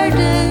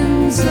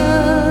gardens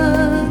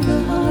of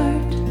the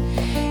heart,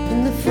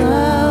 and the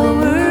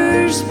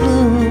flowers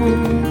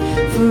bloom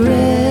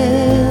forever.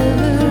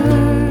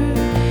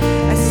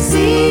 I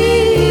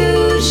see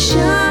you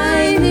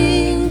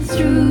shining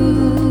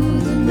through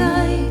the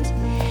night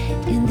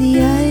in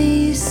the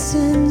ice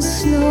and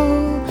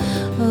snow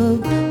of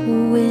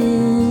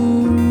winter.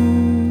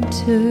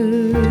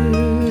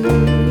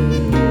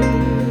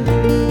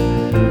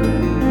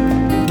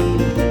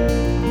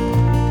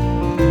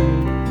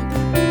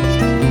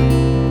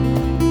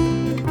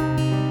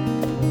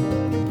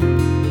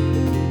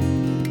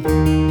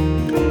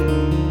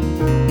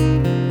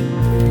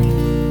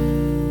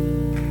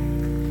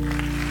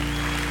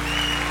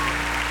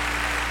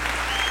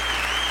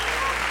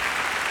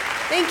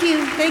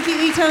 Thank you,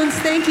 eTown's.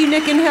 Thank you,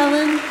 Nick and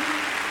Helen.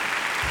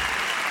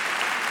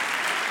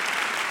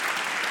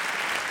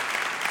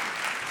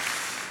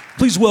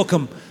 Please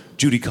welcome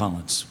Judy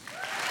Collins.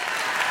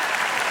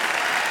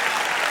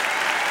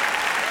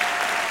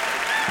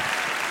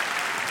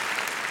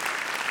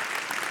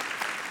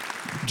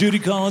 Judy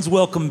Collins,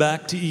 welcome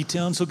back to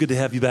eTown. So good to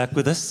have you back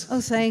with us.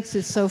 Oh, thanks.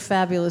 It's so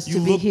fabulous You to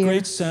be look here.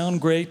 great, sound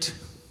great.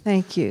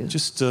 Thank you.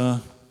 Just,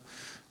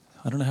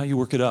 I don't know how you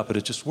work it up, but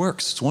it just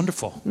works. It's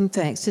wonderful.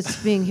 Thanks.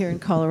 It's being here in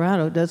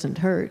Colorado doesn't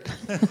hurt.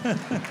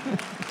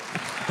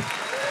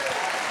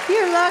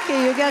 You're lucky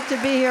you get to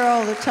be here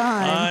all the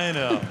time.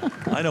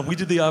 I know. We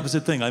did the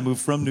opposite thing. I moved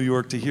from New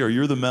York to here.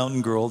 You're the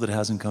mountain girl that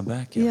hasn't come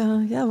back yet.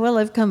 Yeah. Well,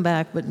 I've come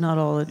back, but not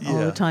all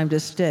the time to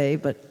stay.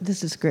 But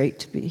this is great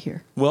to be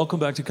here. Welcome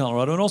back to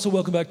Colorado, and also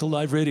welcome back to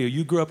live radio.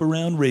 You grew up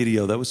around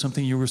radio. That was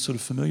something you were sort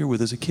of familiar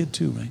with as a kid,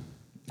 too, right?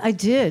 I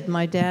did.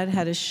 My dad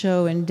had a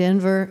show in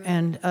Denver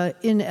and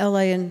in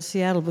L.A. and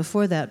Seattle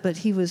before that. But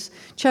he was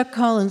Chuck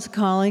Collins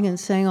calling and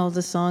sang all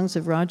the songs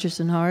of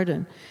Rodgers and Hart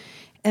and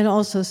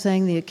also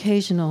sang the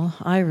occasional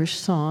Irish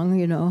song,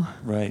 you know.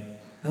 Right.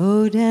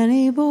 Oh,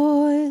 Danny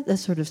boy, that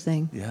sort of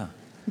thing. Yeah.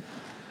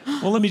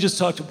 Well, let me just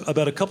talk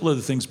about a couple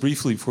other things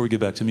briefly before we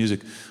get back to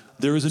music.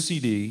 There is a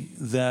CD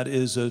that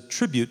is a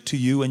tribute to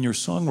you and your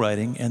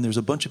songwriting, and there's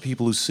a bunch of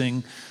people who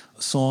sing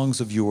songs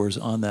of yours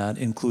on that,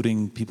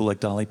 including people like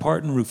Dolly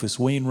Parton, Rufus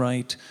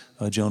Wainwright,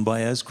 Joan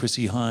Baez,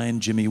 Chrissie Hynde,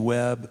 Jimmy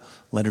Webb,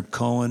 Leonard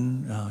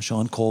Cohen,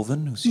 Shawn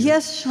Colvin, who's here.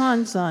 Yes,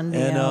 Shawn's on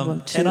the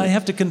album too. And I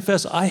have to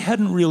confess, I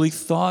hadn't really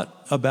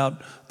thought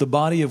about the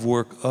body of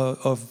work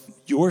of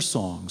your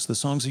songs, the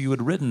songs that you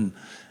had written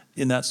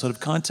in that sort of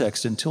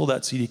context until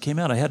that CD came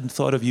out. I hadn't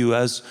thought of you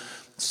as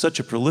such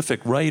a prolific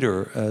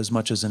writer as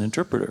much as an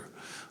interpreter.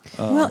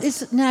 Well,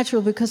 it's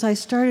natural because I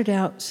started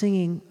out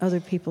singing other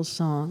people's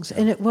songs,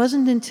 and it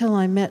wasn't until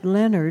I met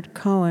Leonard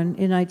Cohen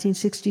in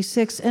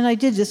 1966, and I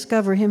did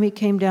discover him. He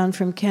came down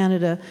from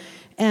Canada,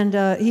 and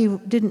he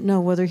didn't know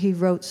whether he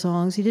wrote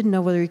songs. He didn't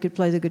know whether he could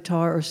play the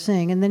guitar or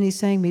sing, and then he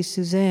sang me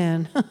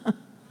Suzanne.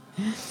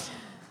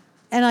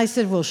 And I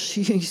said, well,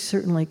 she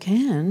certainly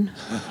can.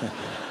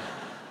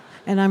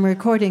 And I'm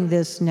recording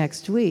this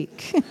next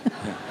week,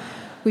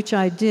 which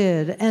I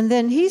did. And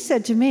then he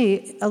said to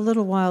me a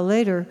little while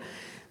later,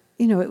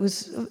 you know, it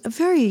was a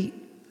very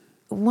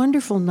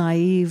wonderful,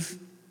 naive,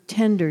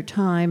 tender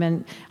time,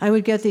 and I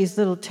would get these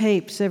little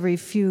tapes every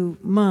few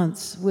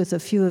months with a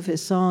few of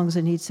his songs,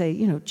 and he'd say,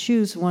 you know,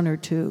 choose one or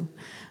two.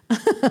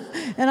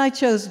 And I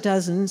chose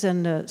dozens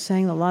and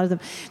sang a lot of them.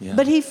 Yeah.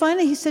 But he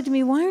said to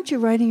me, why aren't you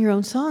writing your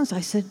own songs?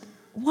 I said,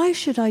 why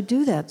should I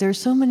do that? There's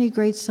so many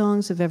great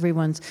songs of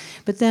everyone's.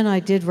 But then I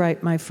did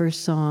write my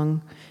first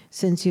song,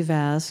 Since You've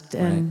Asked,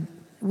 and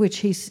which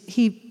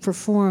he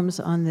performs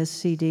on this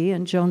CD,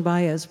 and Joan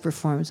Baez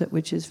performs it,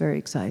 which is very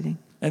exciting.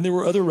 And there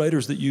were other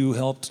writers that you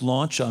helped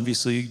launch.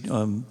 Obviously,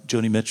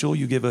 Joni Mitchell,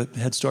 you gave a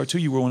head start to.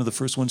 You were one of the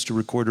first ones to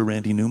record a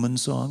Randy Newman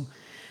song.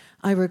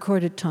 I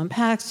recorded Tom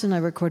Paxton, I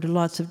recorded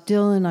lots of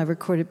Dylan, I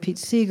recorded Pete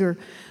Seeger,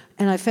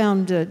 and I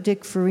found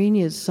Dick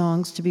Farinia's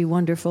songs to be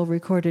wonderful,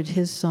 recorded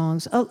his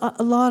songs.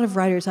 A lot of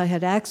writers I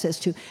had access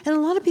to, and a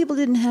lot of people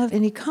didn't have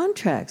any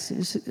contracts.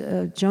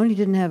 Joni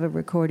didn't have a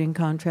recording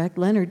contract,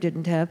 Leonard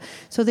didn't have,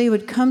 so they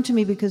would come to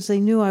me because they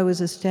knew I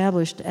was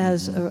established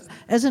as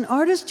an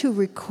artist who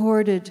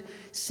recorded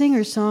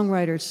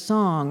singer-songwriter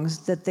songs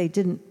that they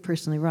didn't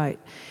personally write.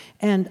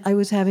 And I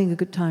was having a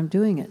good time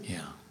doing it.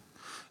 Yeah.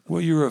 Well,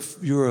 you're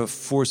a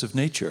force of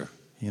nature.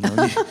 You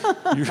know,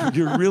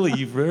 you're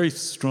really very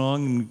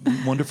strong,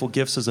 wonderful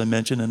gifts, as I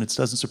mentioned, and it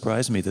doesn't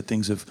surprise me that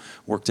things have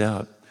worked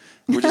out.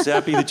 We're just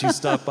happy that you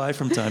stop by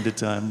from time to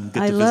time. And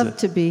get to love visit.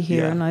 To be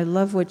here, and I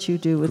love what you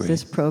do with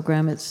this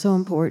program. It's so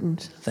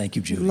important. Thank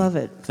you, Judy. Love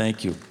it.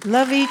 Thank you.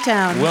 Love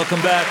E-Town.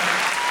 Welcome back,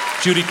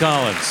 Judy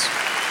Collins.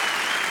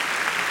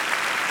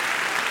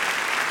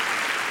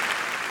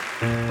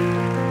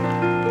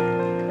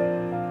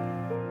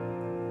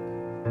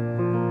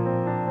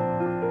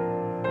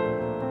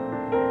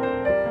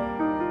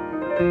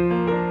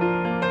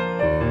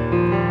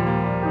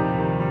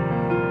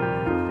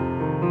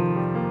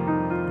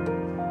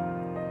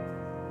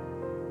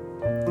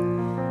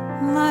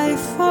 My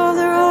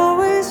father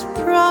always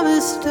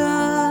promised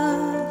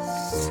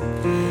us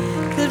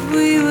that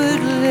we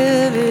would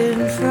live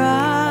in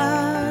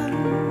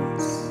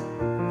France.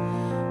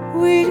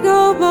 We'd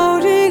go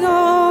boating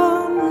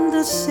on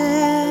the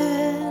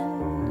Seine,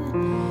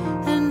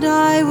 and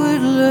I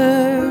would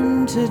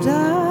learn to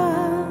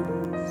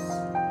dance.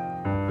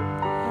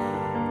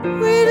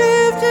 We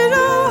lived in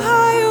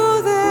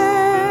Ohio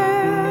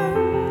then.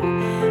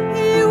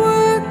 He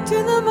worked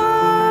in the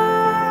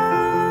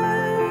mines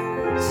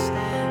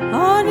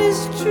on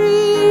his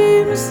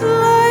dreams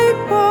like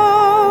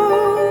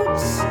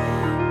boats.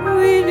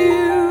 We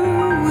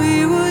knew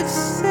we would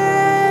sail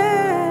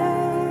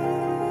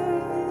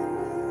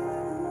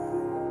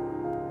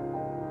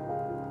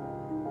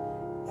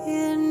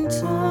in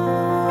time.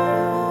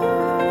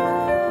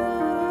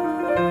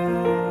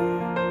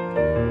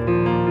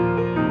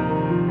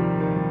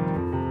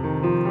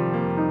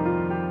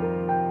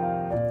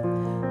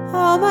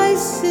 All my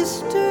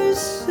sisters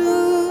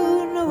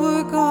soon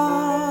were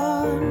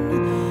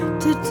gone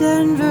to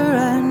Denver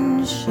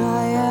and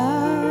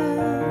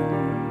Cheyenne,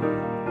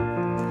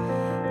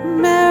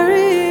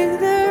 marrying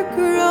their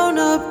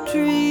grown-up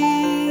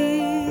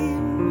dreams,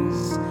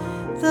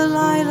 the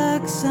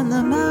lilacs and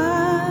the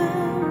man.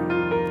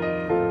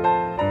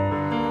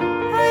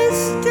 I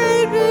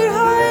stayed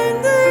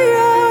behind the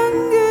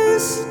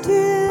youngest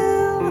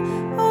still,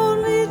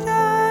 only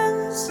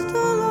danced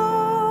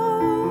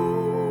alone.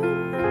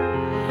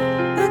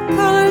 The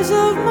colors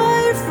of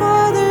my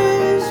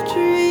father's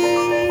dreams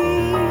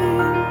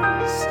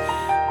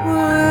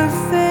were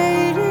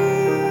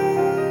fading,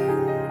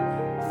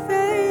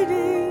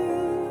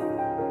 fading,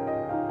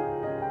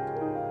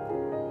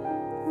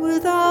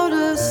 without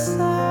a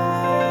sound.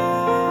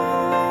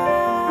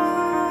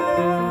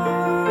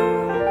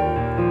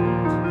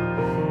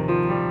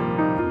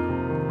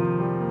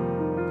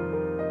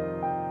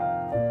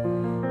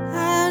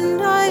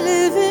 And I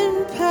live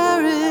in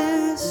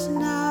Paris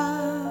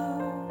now.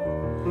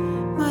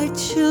 My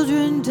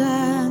children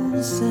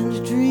dance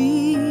and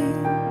dream,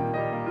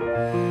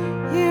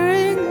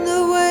 hearing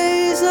the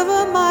ways of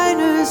a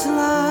miner's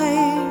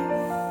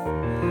life,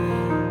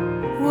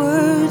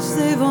 words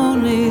they've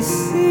only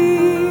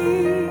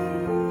seen.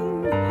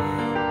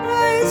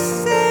 I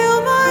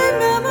sail my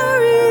memories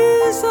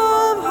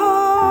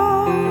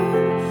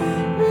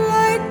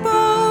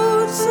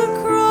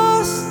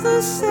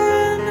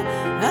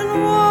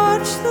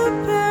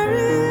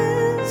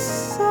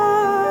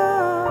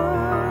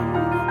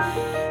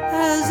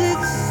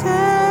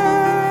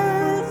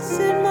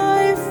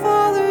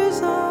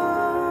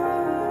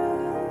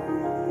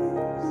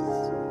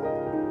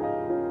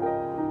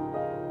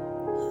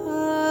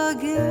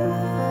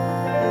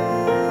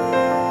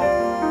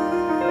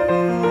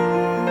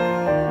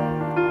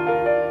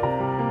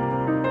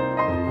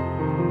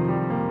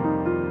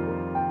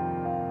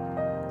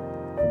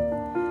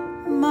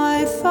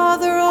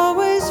Father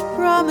always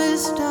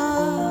promised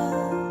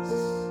us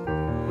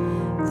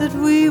that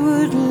we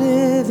would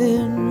live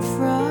in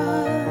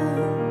France.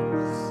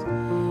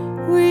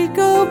 We'd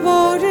go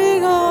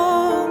boating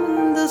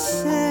on the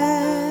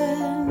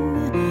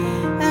Seine,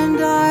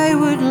 and I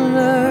would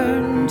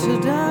learn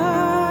to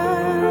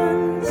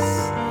dance.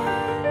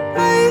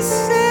 I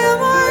sail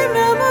my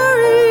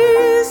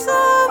memories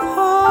of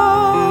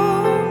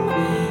home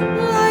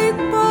like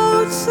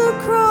boats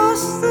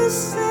across the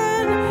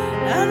Seine,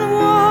 and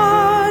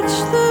watch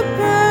the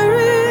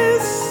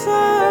Paris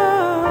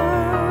sun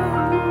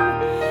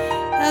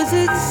as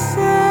it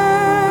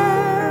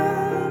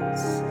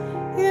sets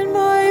in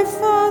my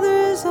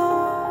father's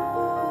eyes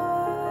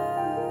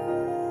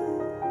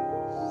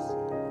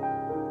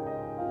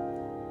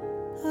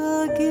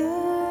again.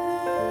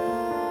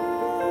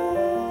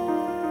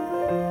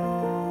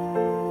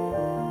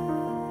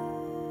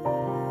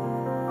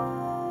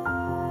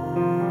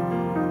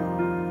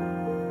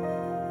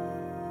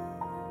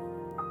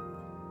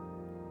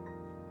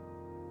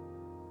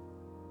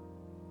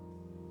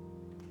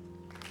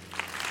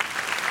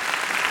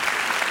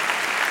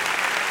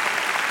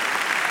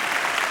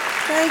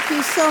 Thank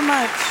you so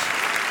much.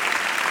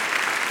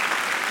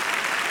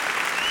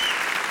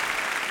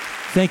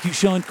 Thank you,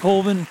 Shawn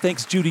Colvin.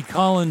 Thanks, Judy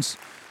Collins.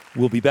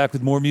 We'll be back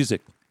with more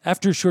music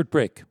after a short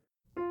break.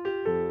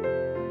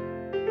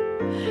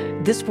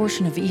 This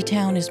portion of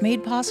eTown is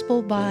made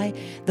possible by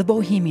the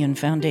Bohemian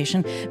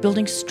Foundation,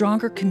 building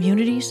stronger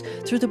communities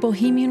through the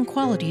bohemian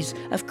qualities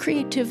of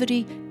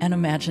creativity and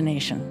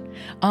imagination.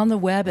 On the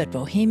web at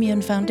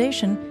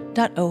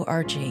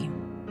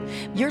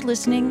bohemianfoundation.org. You're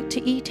listening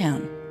to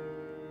eTown.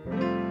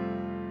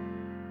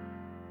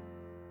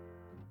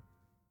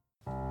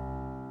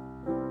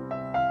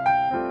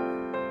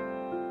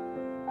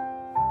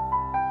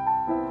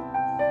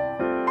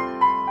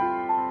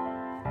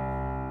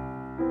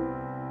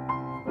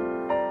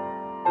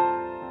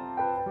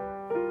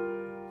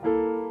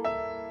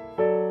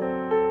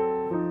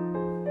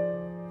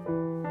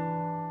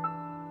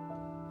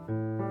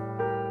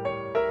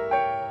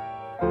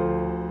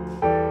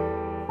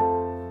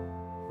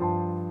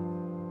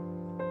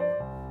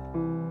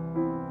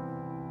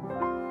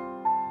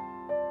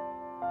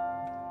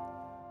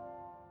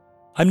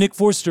 I'm Nick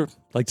Forster.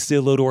 I'd like to say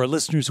hello to our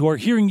listeners who are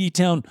hearing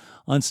eTown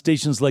on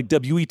stations like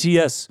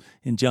WETS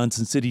in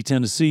Johnson City,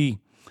 Tennessee,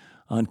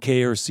 on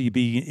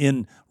KRCB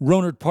in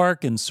Rohnert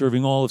Park and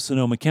serving all of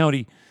Sonoma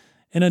County,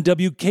 and on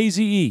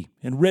WKZE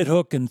in Red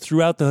Hook and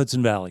throughout the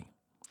Hudson Valley.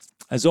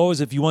 As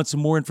always, if you want some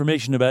more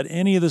information about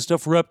any of the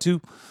stuff we're up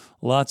to,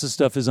 lots of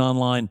stuff is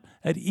online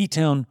at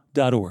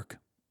eTown.org.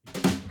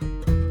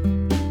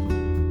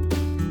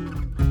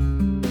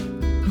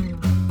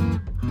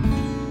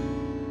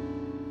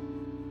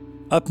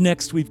 Up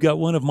next, we've got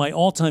one of my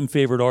all-time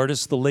favorite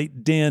artists, the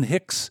late Dan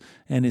Hicks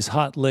and his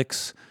Hot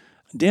Licks.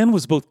 Dan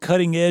was both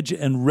cutting edge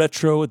and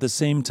retro at the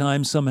same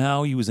time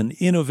somehow. He was an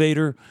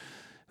innovator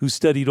who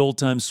studied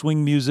old-time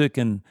swing music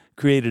and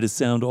created a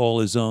sound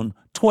all his own,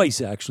 twice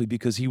actually,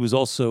 because he was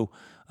also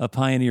a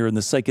pioneer in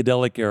the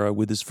psychedelic era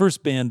with his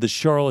first band, the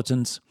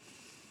Charlatans.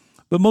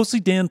 But mostly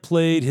Dan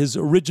played his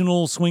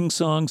original swing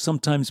songs,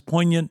 sometimes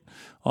poignant,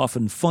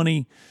 often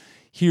funny.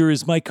 Here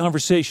is my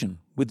conversation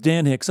with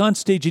Dan Hicks on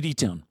stage at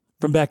eTown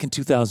from back in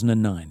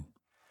 2009.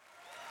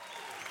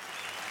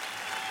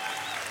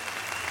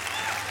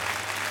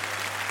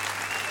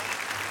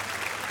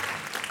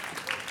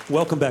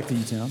 Welcome back to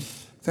eTown.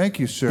 Thank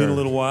you, sir. Been a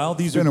little while.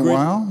 These are great.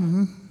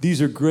 Mm-hmm. These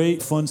are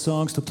great, fun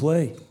songs to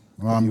play.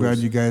 Well, I'm glad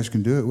you guys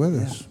can do it with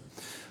us.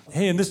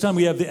 Hey, and this time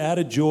we have the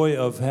added joy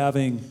of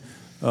having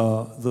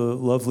the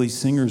lovely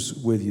singers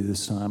with you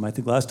this time. I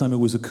think last time it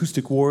was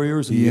Acoustic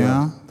Warriors.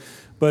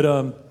 But,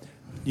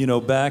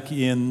 back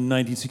in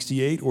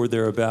 1968 or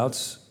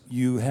thereabouts,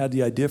 you had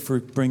the idea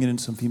for bringing in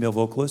some female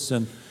vocalists.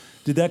 And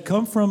did that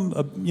come from,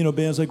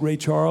 bands like Ray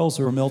Charles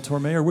or Mel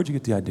Torme, or where'd you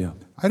get the idea?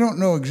 I don't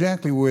know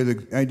exactly where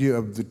the idea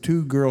of the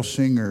two girl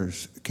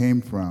singers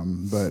came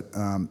from, but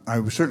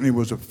I certainly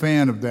was a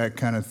fan of that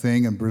kind of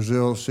thing in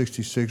Brazil,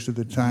 66 at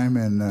the time,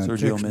 and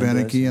Tex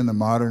Beneke and the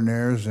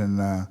Modernaires, and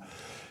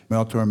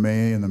Mel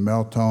Torme and the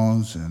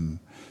Meltones, and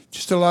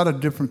just a lot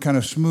of different kind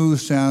of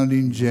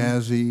smooth-sounding,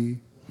 jazzy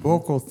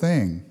vocal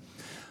thing.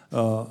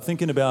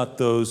 Thinking about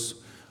those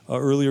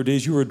earlier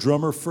days, you were a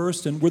drummer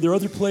first, and were there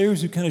other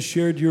players who kind of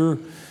shared your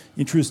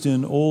interest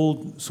in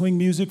old swing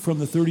music from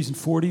the 30s and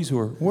 40s?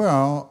 Or?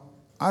 Well,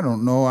 I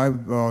don't know.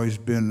 I've always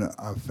been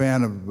a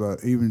fan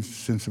of, even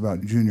since about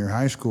junior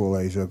high school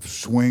age, of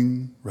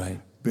swing, right?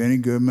 Benny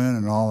Goodman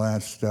and all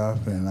that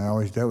stuff, and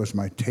that was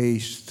my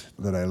taste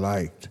that I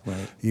liked,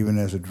 right? Even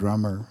as a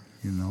drummer,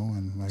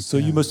 and like. So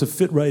you must have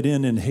fit right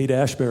in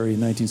Haight-Ashbury in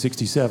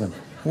 1967.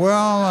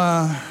 Well,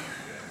 I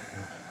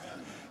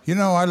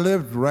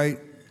lived right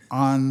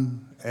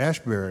on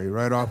Ashbury,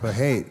 right off of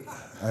Haight.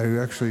 I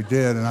actually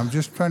did, and I'm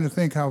just trying to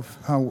think how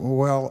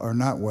well or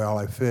not well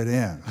I fit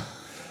in.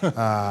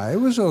 It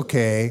was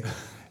okay.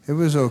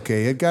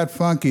 It got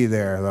funky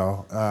there,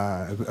 though,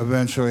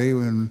 eventually,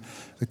 when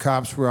the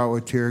cops were out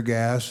with tear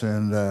gas,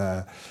 and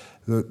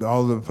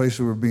all the places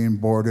were being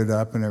boarded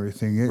up and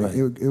everything.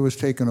 It was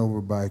taken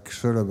over by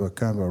sort of a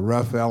kind of a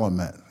rough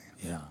element.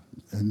 Yeah.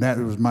 And that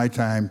was my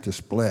time to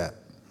split,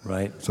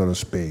 right, so to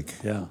speak.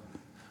 Yeah.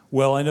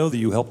 Well, I know that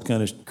you helped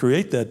kind of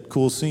create that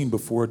cool scene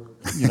before it,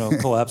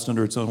 collapsed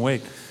under its own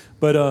weight.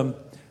 But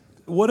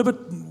what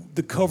about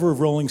the cover of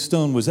Rolling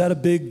Stone? Was that a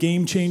big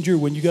game changer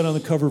when you got on the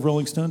cover of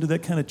Rolling Stone? Did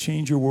that kind of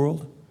change your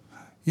world?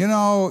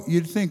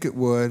 You'd think it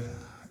would.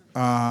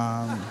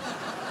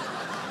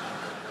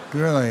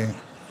 Really.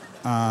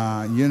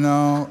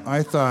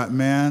 I thought,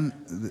 man,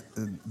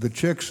 the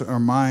chicks are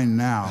mine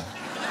now.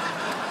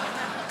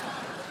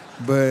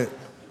 But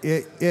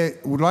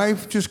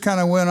life just kind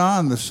of went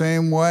on the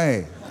same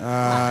way.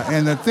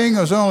 And the thing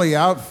was only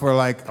out for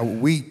like a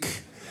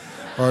week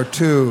or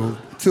two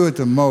at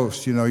the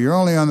most. You're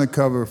only on the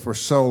cover for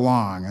so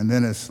long, and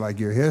then it's like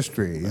your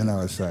history.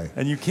 It's like.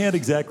 And you can't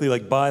exactly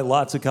like buy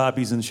lots of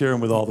copies and share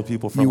them with all the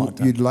people for a long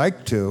time. You'd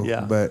like to,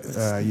 yeah, but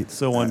it's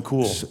so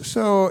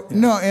uncool.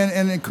 No,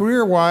 and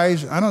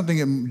career-wise, I don't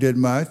think it did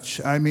much.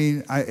 I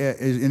mean,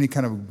 any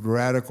kind of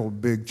radical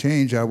big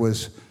change, I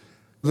was.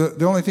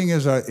 The only thing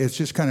is, it's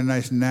just kind of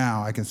nice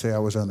now. I can say I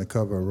was on the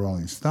cover of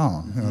Rolling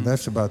Stone.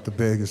 That's about the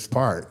biggest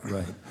part.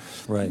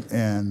 Right.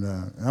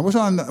 And I was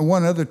on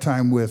one other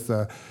time with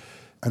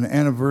an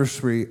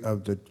anniversary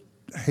of the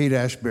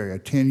Haight-Ashbury, a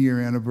 10-year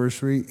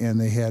anniversary,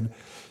 and they had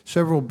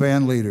several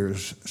band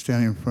leaders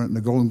standing in front of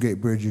the Golden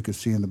Gate Bridge. You could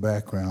see in the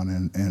background,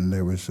 and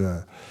there was.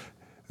 There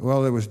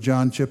was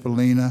John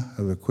Cipollina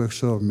of the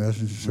Quicksilver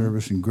Messenger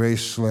Service, and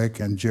Grace Slick,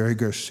 and Jerry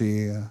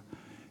Garcia,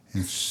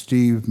 and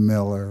Steve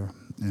Miller.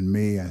 And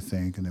me, I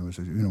think, and there was,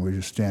 we were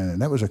just standing.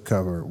 That was a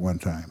cover at one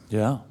time.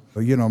 Yeah.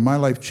 But my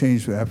life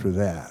changed after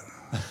that.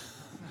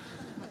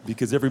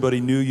 Because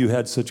everybody knew you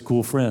had such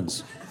cool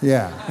friends.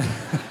 Yeah.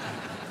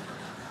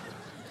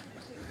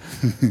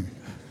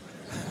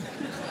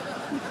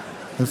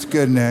 That's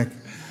good, Nick.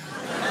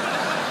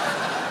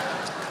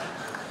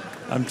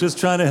 I'm just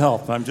trying to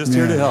help. I'm just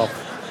here to help.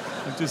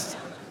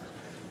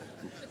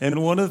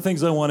 And one of the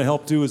things I want to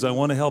help do is I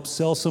want to help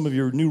sell some of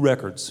your new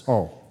records.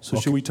 Oh. So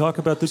should we talk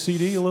about the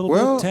CD a little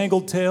bit?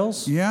 Tangled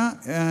Tales?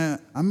 Yeah,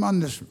 I'm on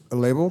this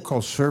label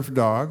called Surf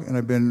Dog, and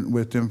I've been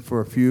with them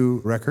for a few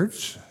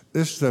records.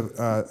 This is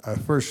a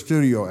first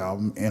studio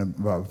album in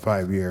about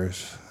 5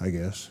 years, I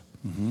guess.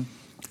 Mm-hmm.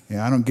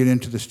 Yeah, I don't get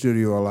into the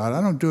studio a lot. I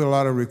don't do a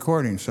lot of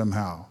recording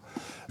somehow.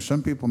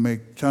 Some people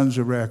make tons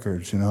of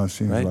records, it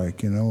seems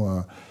like,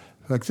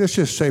 like let's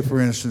just say,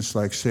 for instance,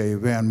 say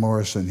Van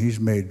Morrison, he's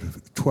made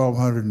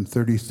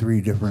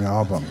 1,233 different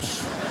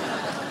albums.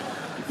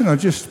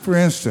 Just for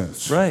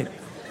instance. Right.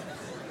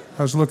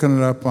 I was looking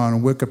it up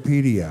on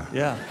Wikipedia.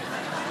 Yeah.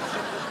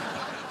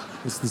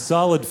 It's the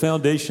solid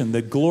foundation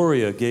that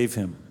Gloria gave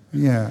him.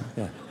 Yeah.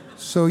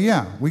 So,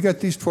 we got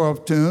these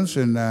 12 tunes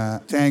and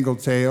Tangled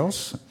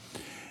Tales.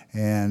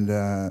 And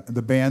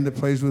the band that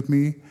plays with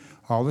me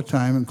all the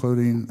time,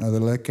 including the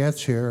Letcats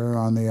here, are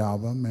on the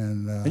album.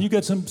 And you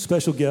got some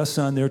special guests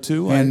on there,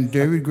 too. And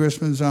David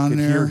Grisman's on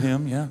there. Hear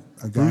him, yeah.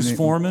 Bruce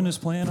Foreman is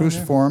playing on there.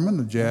 Bruce Foreman,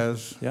 the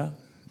jazz. Yeah.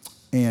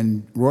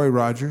 And Roy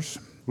Rogers,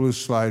 blues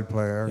slide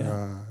player,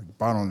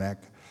 bottleneck.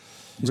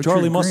 Is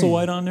Charlie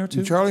Musselwhite on there, too?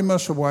 And Charlie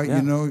Musselwhite,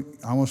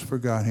 I almost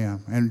forgot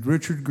him. And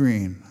Richard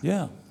Green.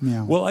 Yeah.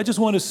 Well, I just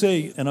want to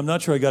say, and I'm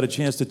not sure I got a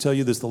chance to tell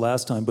you this the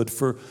last time, but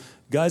for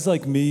guys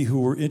like me who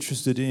were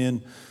interested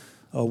in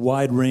a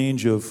wide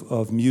range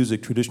of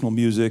music, traditional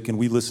music, and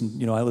we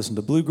listened, I listened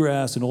to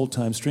bluegrass and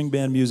old-time string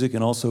band music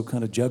and also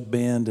kind of jug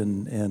band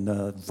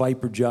and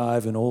Viper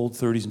jive and old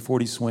 30s and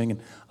 40s swing,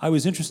 and I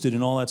was interested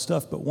in all that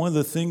stuff, but one of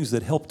the things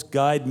that helped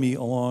guide me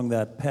along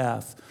that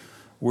path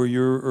were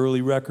your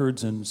early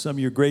records and some of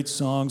your great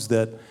songs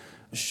that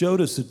showed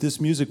us that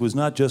this music was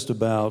not just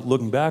about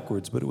looking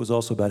backwards, but it was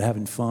also about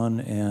having fun,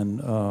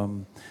 and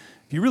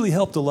you really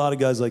helped a lot of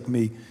guys like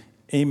me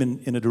aim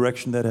in a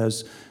direction that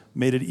has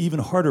made it even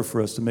harder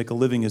for us to make a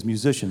living as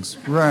musicians.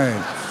 Right,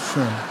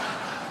 sure.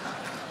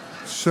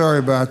 Sorry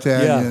about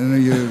that. Yeah.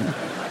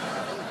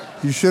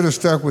 You should have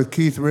stuck with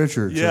Keith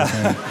Richards.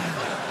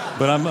 Yeah,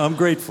 but I'm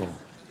grateful.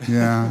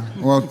 Yeah,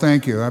 well,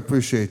 thank you. I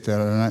appreciate that.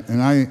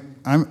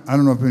 I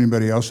don't know if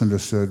anybody else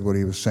understood what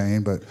he was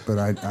saying, but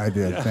I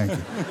did. Yeah. Thank you.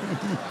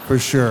 For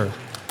sure.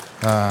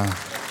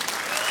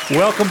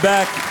 Welcome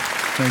back,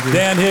 thank you.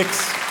 Dan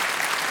Hicks.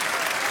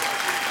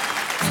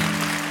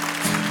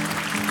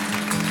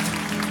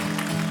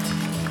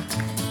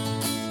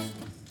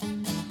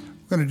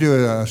 I'm going to do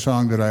a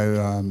song that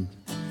I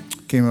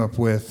came up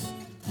with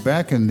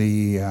back in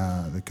the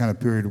kind of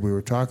period we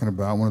were talking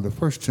about, one of the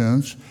first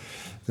tunes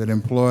that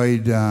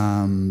employed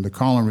the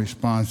call and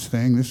response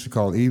thing. This is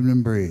called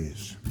Evening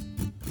Breeze.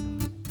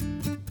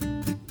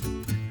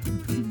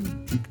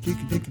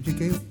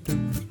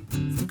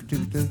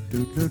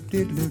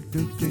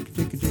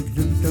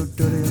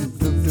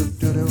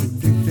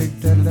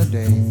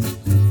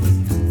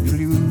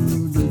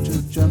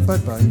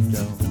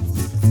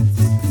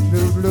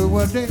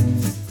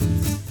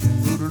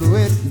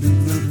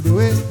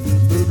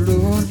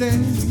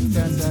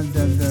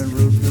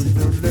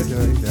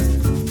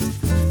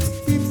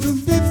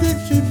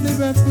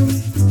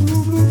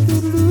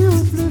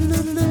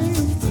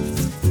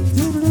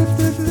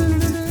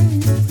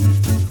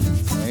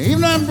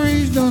 Evening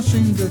breeze don't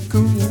seem to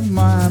cool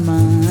my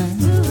mind.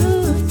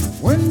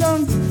 Wind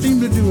don't seem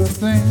to do a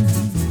thing.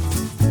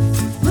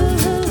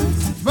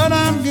 But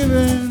I'm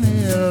giving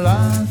it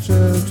lots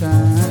of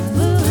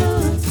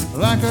time.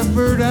 Like a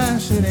bird I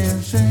sit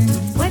and sing.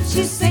 What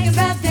you say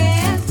about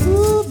that?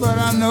 Ooh, but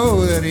I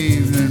know that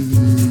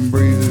evening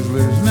breeze is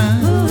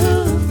listening.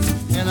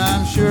 And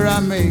I'm sure I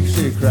makes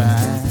it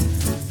cry.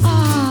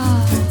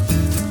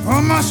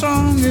 Oh, my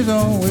song is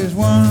always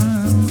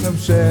one of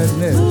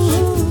sadness.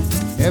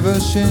 Ever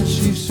since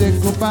she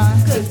said goodbye.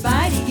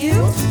 Goodbye to you?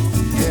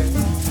 Yeah.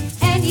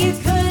 And you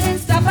couldn't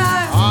stop her?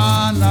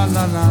 Ah, no,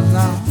 no, no,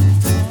 no.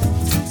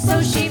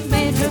 So she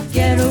made her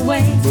get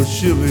away. But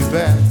she'll be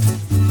back.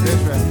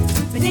 That's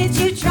right. But did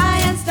you try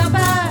and stop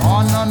her?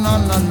 Oh, no, no,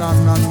 no, no,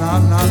 no, no,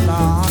 no, no,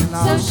 no.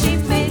 So she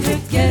made her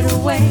get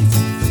away.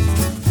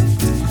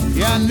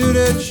 Yeah, I knew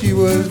that she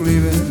was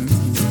leaving,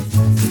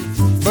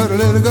 but a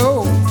little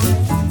ago.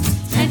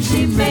 And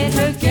she made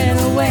her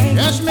get away.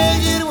 Just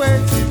make it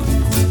away.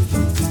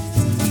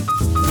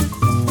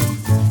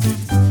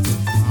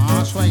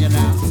 Oh, swing it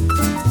now.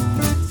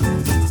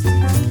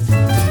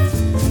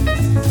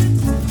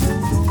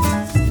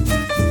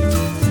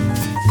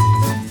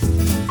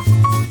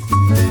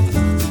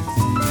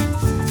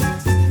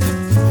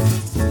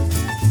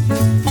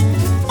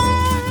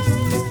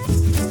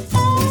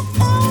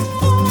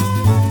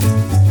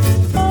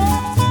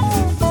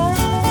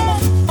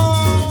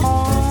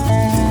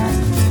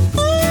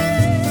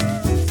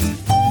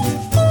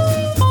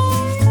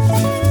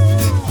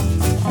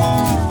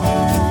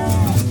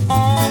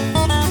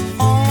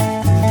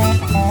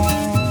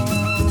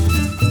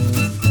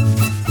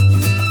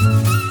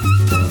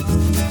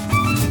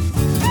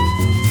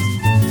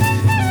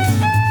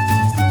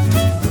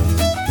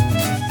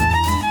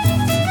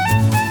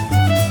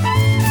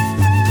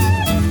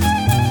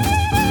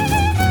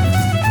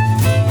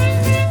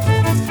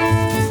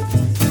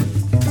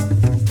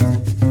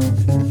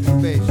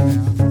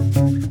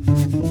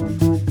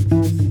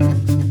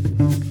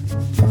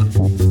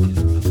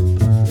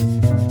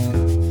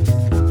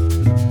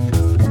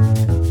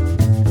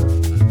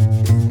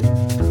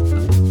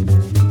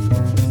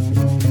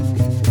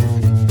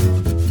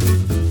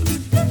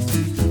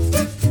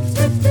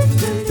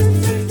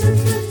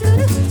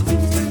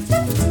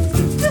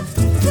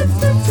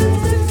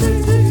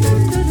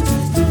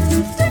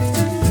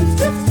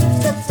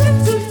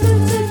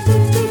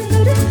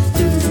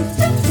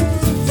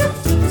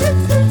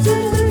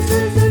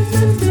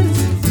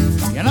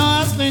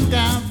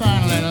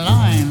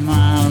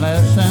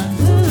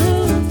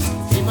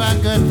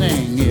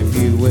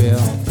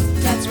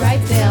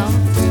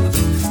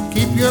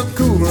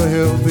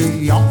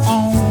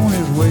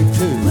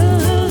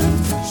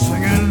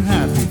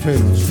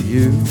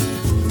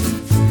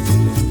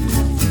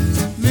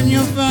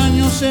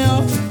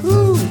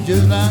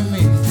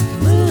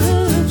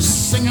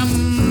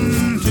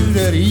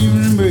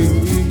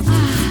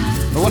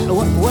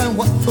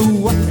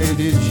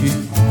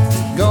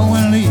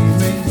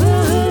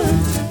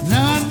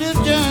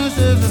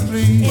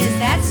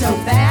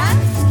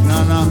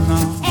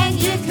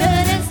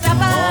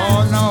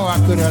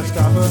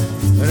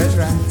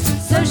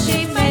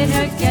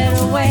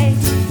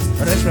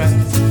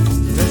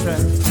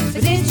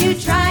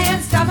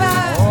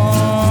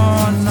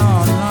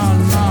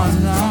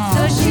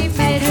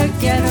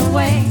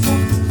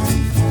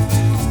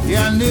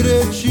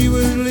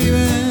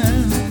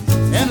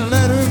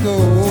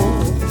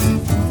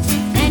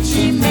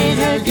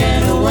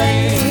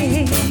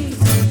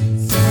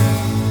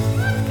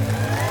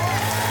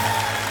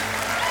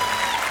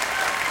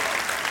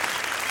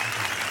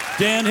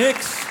 Dan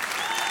Hicks,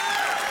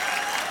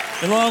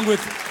 along with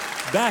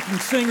backing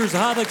singers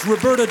Hot Licks,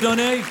 Roberta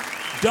Donay,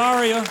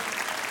 Daria,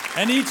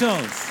 and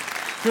eTown's.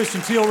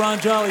 Christian Teal,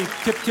 Ron Jolly,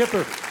 Kip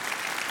Kipper,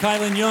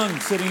 Kylan Young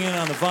sitting in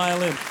on the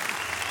violin.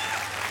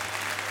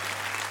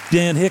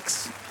 Dan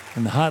Hicks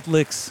and the Hot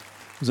Licks.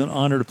 It was an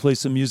honor to play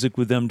some music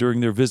with them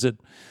during their visit.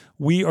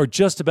 We are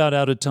just about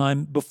out of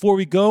time. Before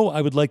we go,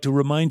 I would like to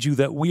remind you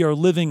that we are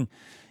living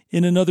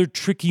in another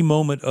tricky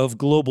moment of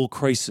global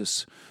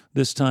crisis,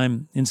 this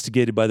time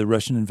instigated by the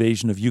Russian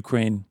invasion of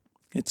Ukraine.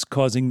 It's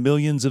causing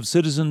millions of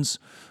citizens,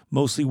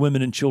 mostly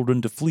women and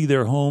children, to flee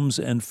their homes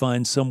and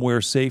find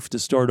somewhere safe to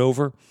start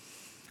over.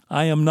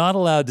 I am not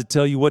allowed to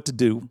tell you what to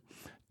do,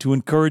 to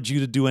encourage you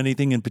to do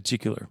anything in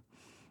particular.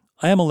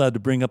 I am allowed to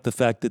bring up the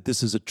fact that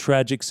this is a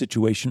tragic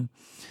situation,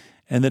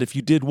 and that if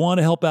you did want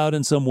to help out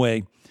in some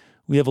way,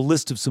 we have a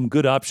list of some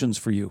good options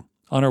for you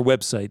on our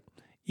website,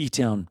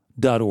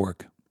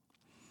 eTown.org.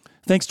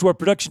 Thanks to our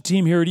production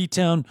team here at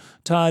eTown,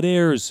 Todd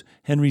Ayers,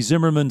 Henry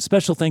Zimmerman.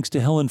 Special thanks to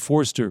Helen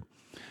Forster.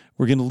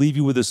 We're going to leave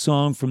you with a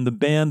song from the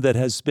band that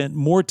has spent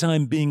more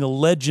time being a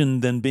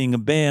legend than being a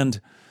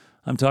band.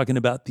 I'm talking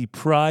about the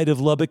pride of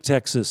Lubbock,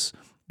 Texas,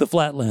 the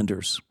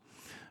Flatlanders.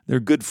 They're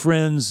good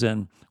friends,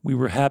 and we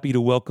were happy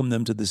to welcome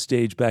them to the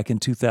stage back in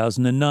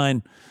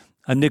 2009.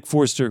 I'm Nick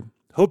Forster.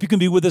 Hope you can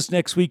be with us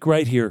next week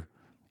right here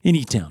in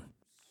eTown.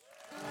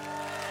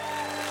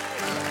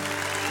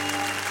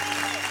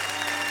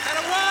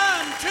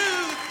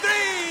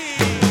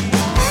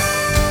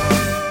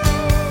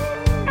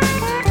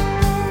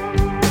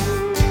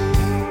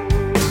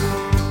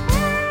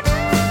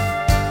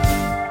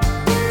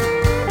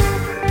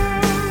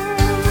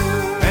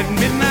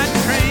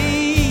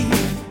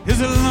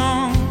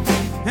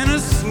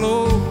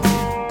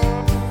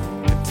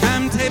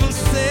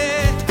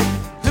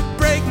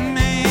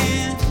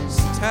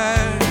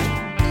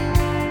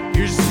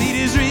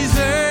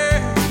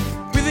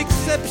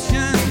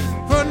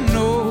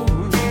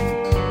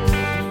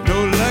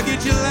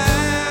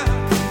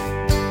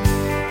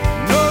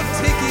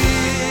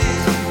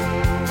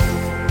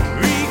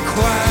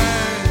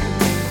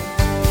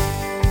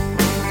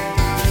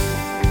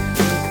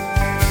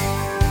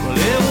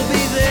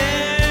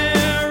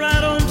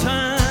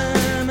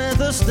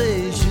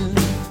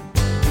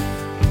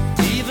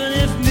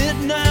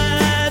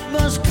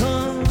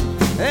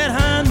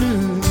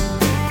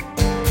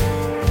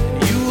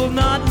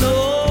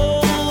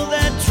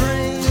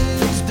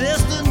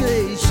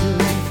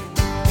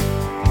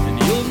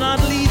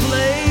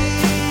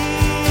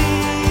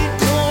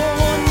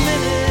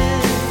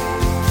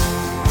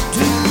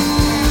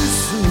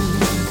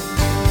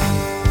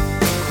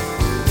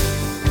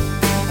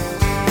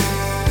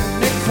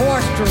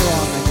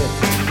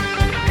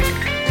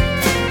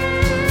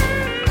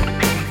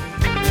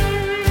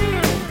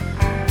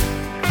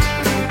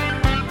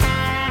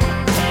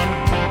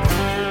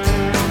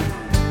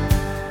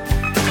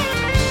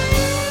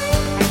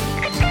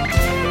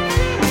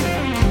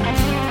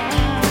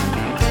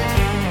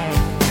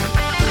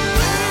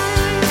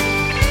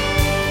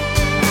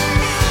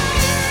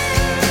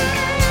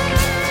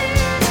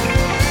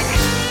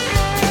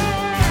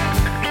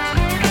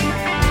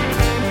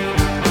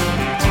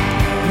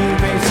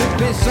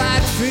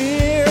 Beside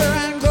fear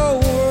and go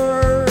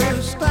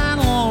worst and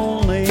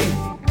lonely,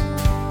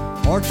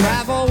 or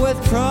travel with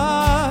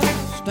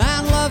trust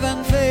and love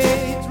and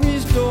faith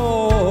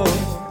restored.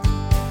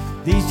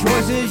 These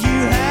choices you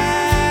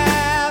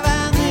have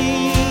and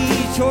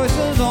these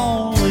choices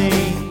only.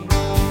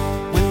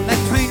 When that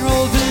train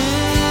rolls in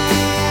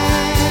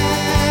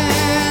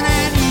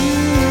and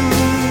you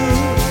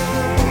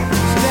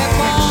step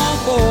on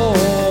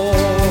board,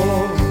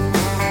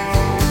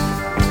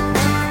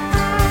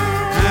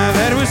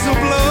 that whistle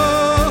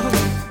blow,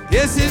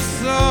 yes,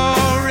 it's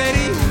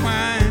already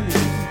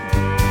winding.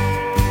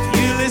 If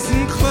you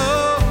listen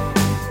close,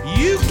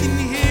 you can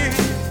hear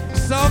it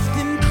soft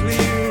and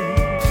clear.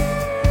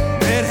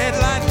 That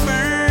headlight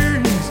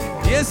burns,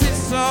 yes,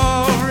 it's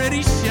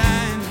already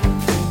shining.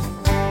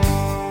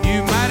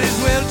 You might as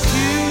well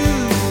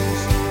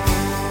choose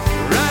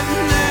right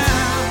now.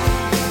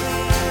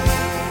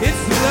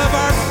 It's love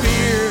or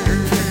fear.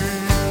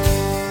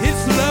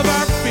 It's love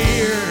or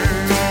fear.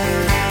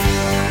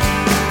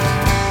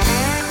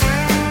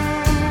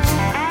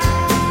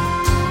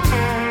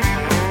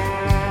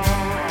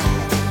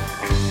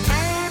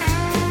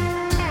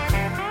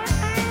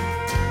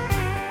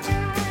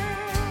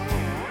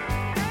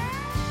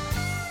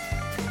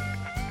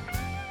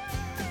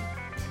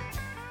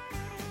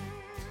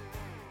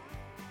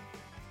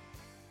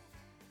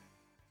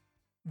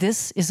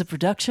 This is a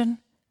production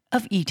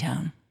of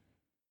eTown.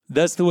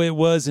 That's the way it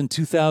was in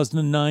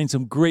 2009.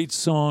 Some great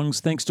songs.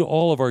 Thanks to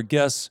all of our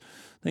guests.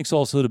 Thanks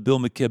also to Bill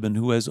McKibben,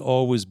 who has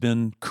always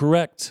been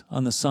correct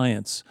on the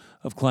science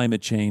of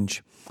climate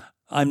change.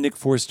 I'm Nick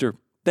Forster.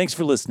 Thanks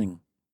for listening.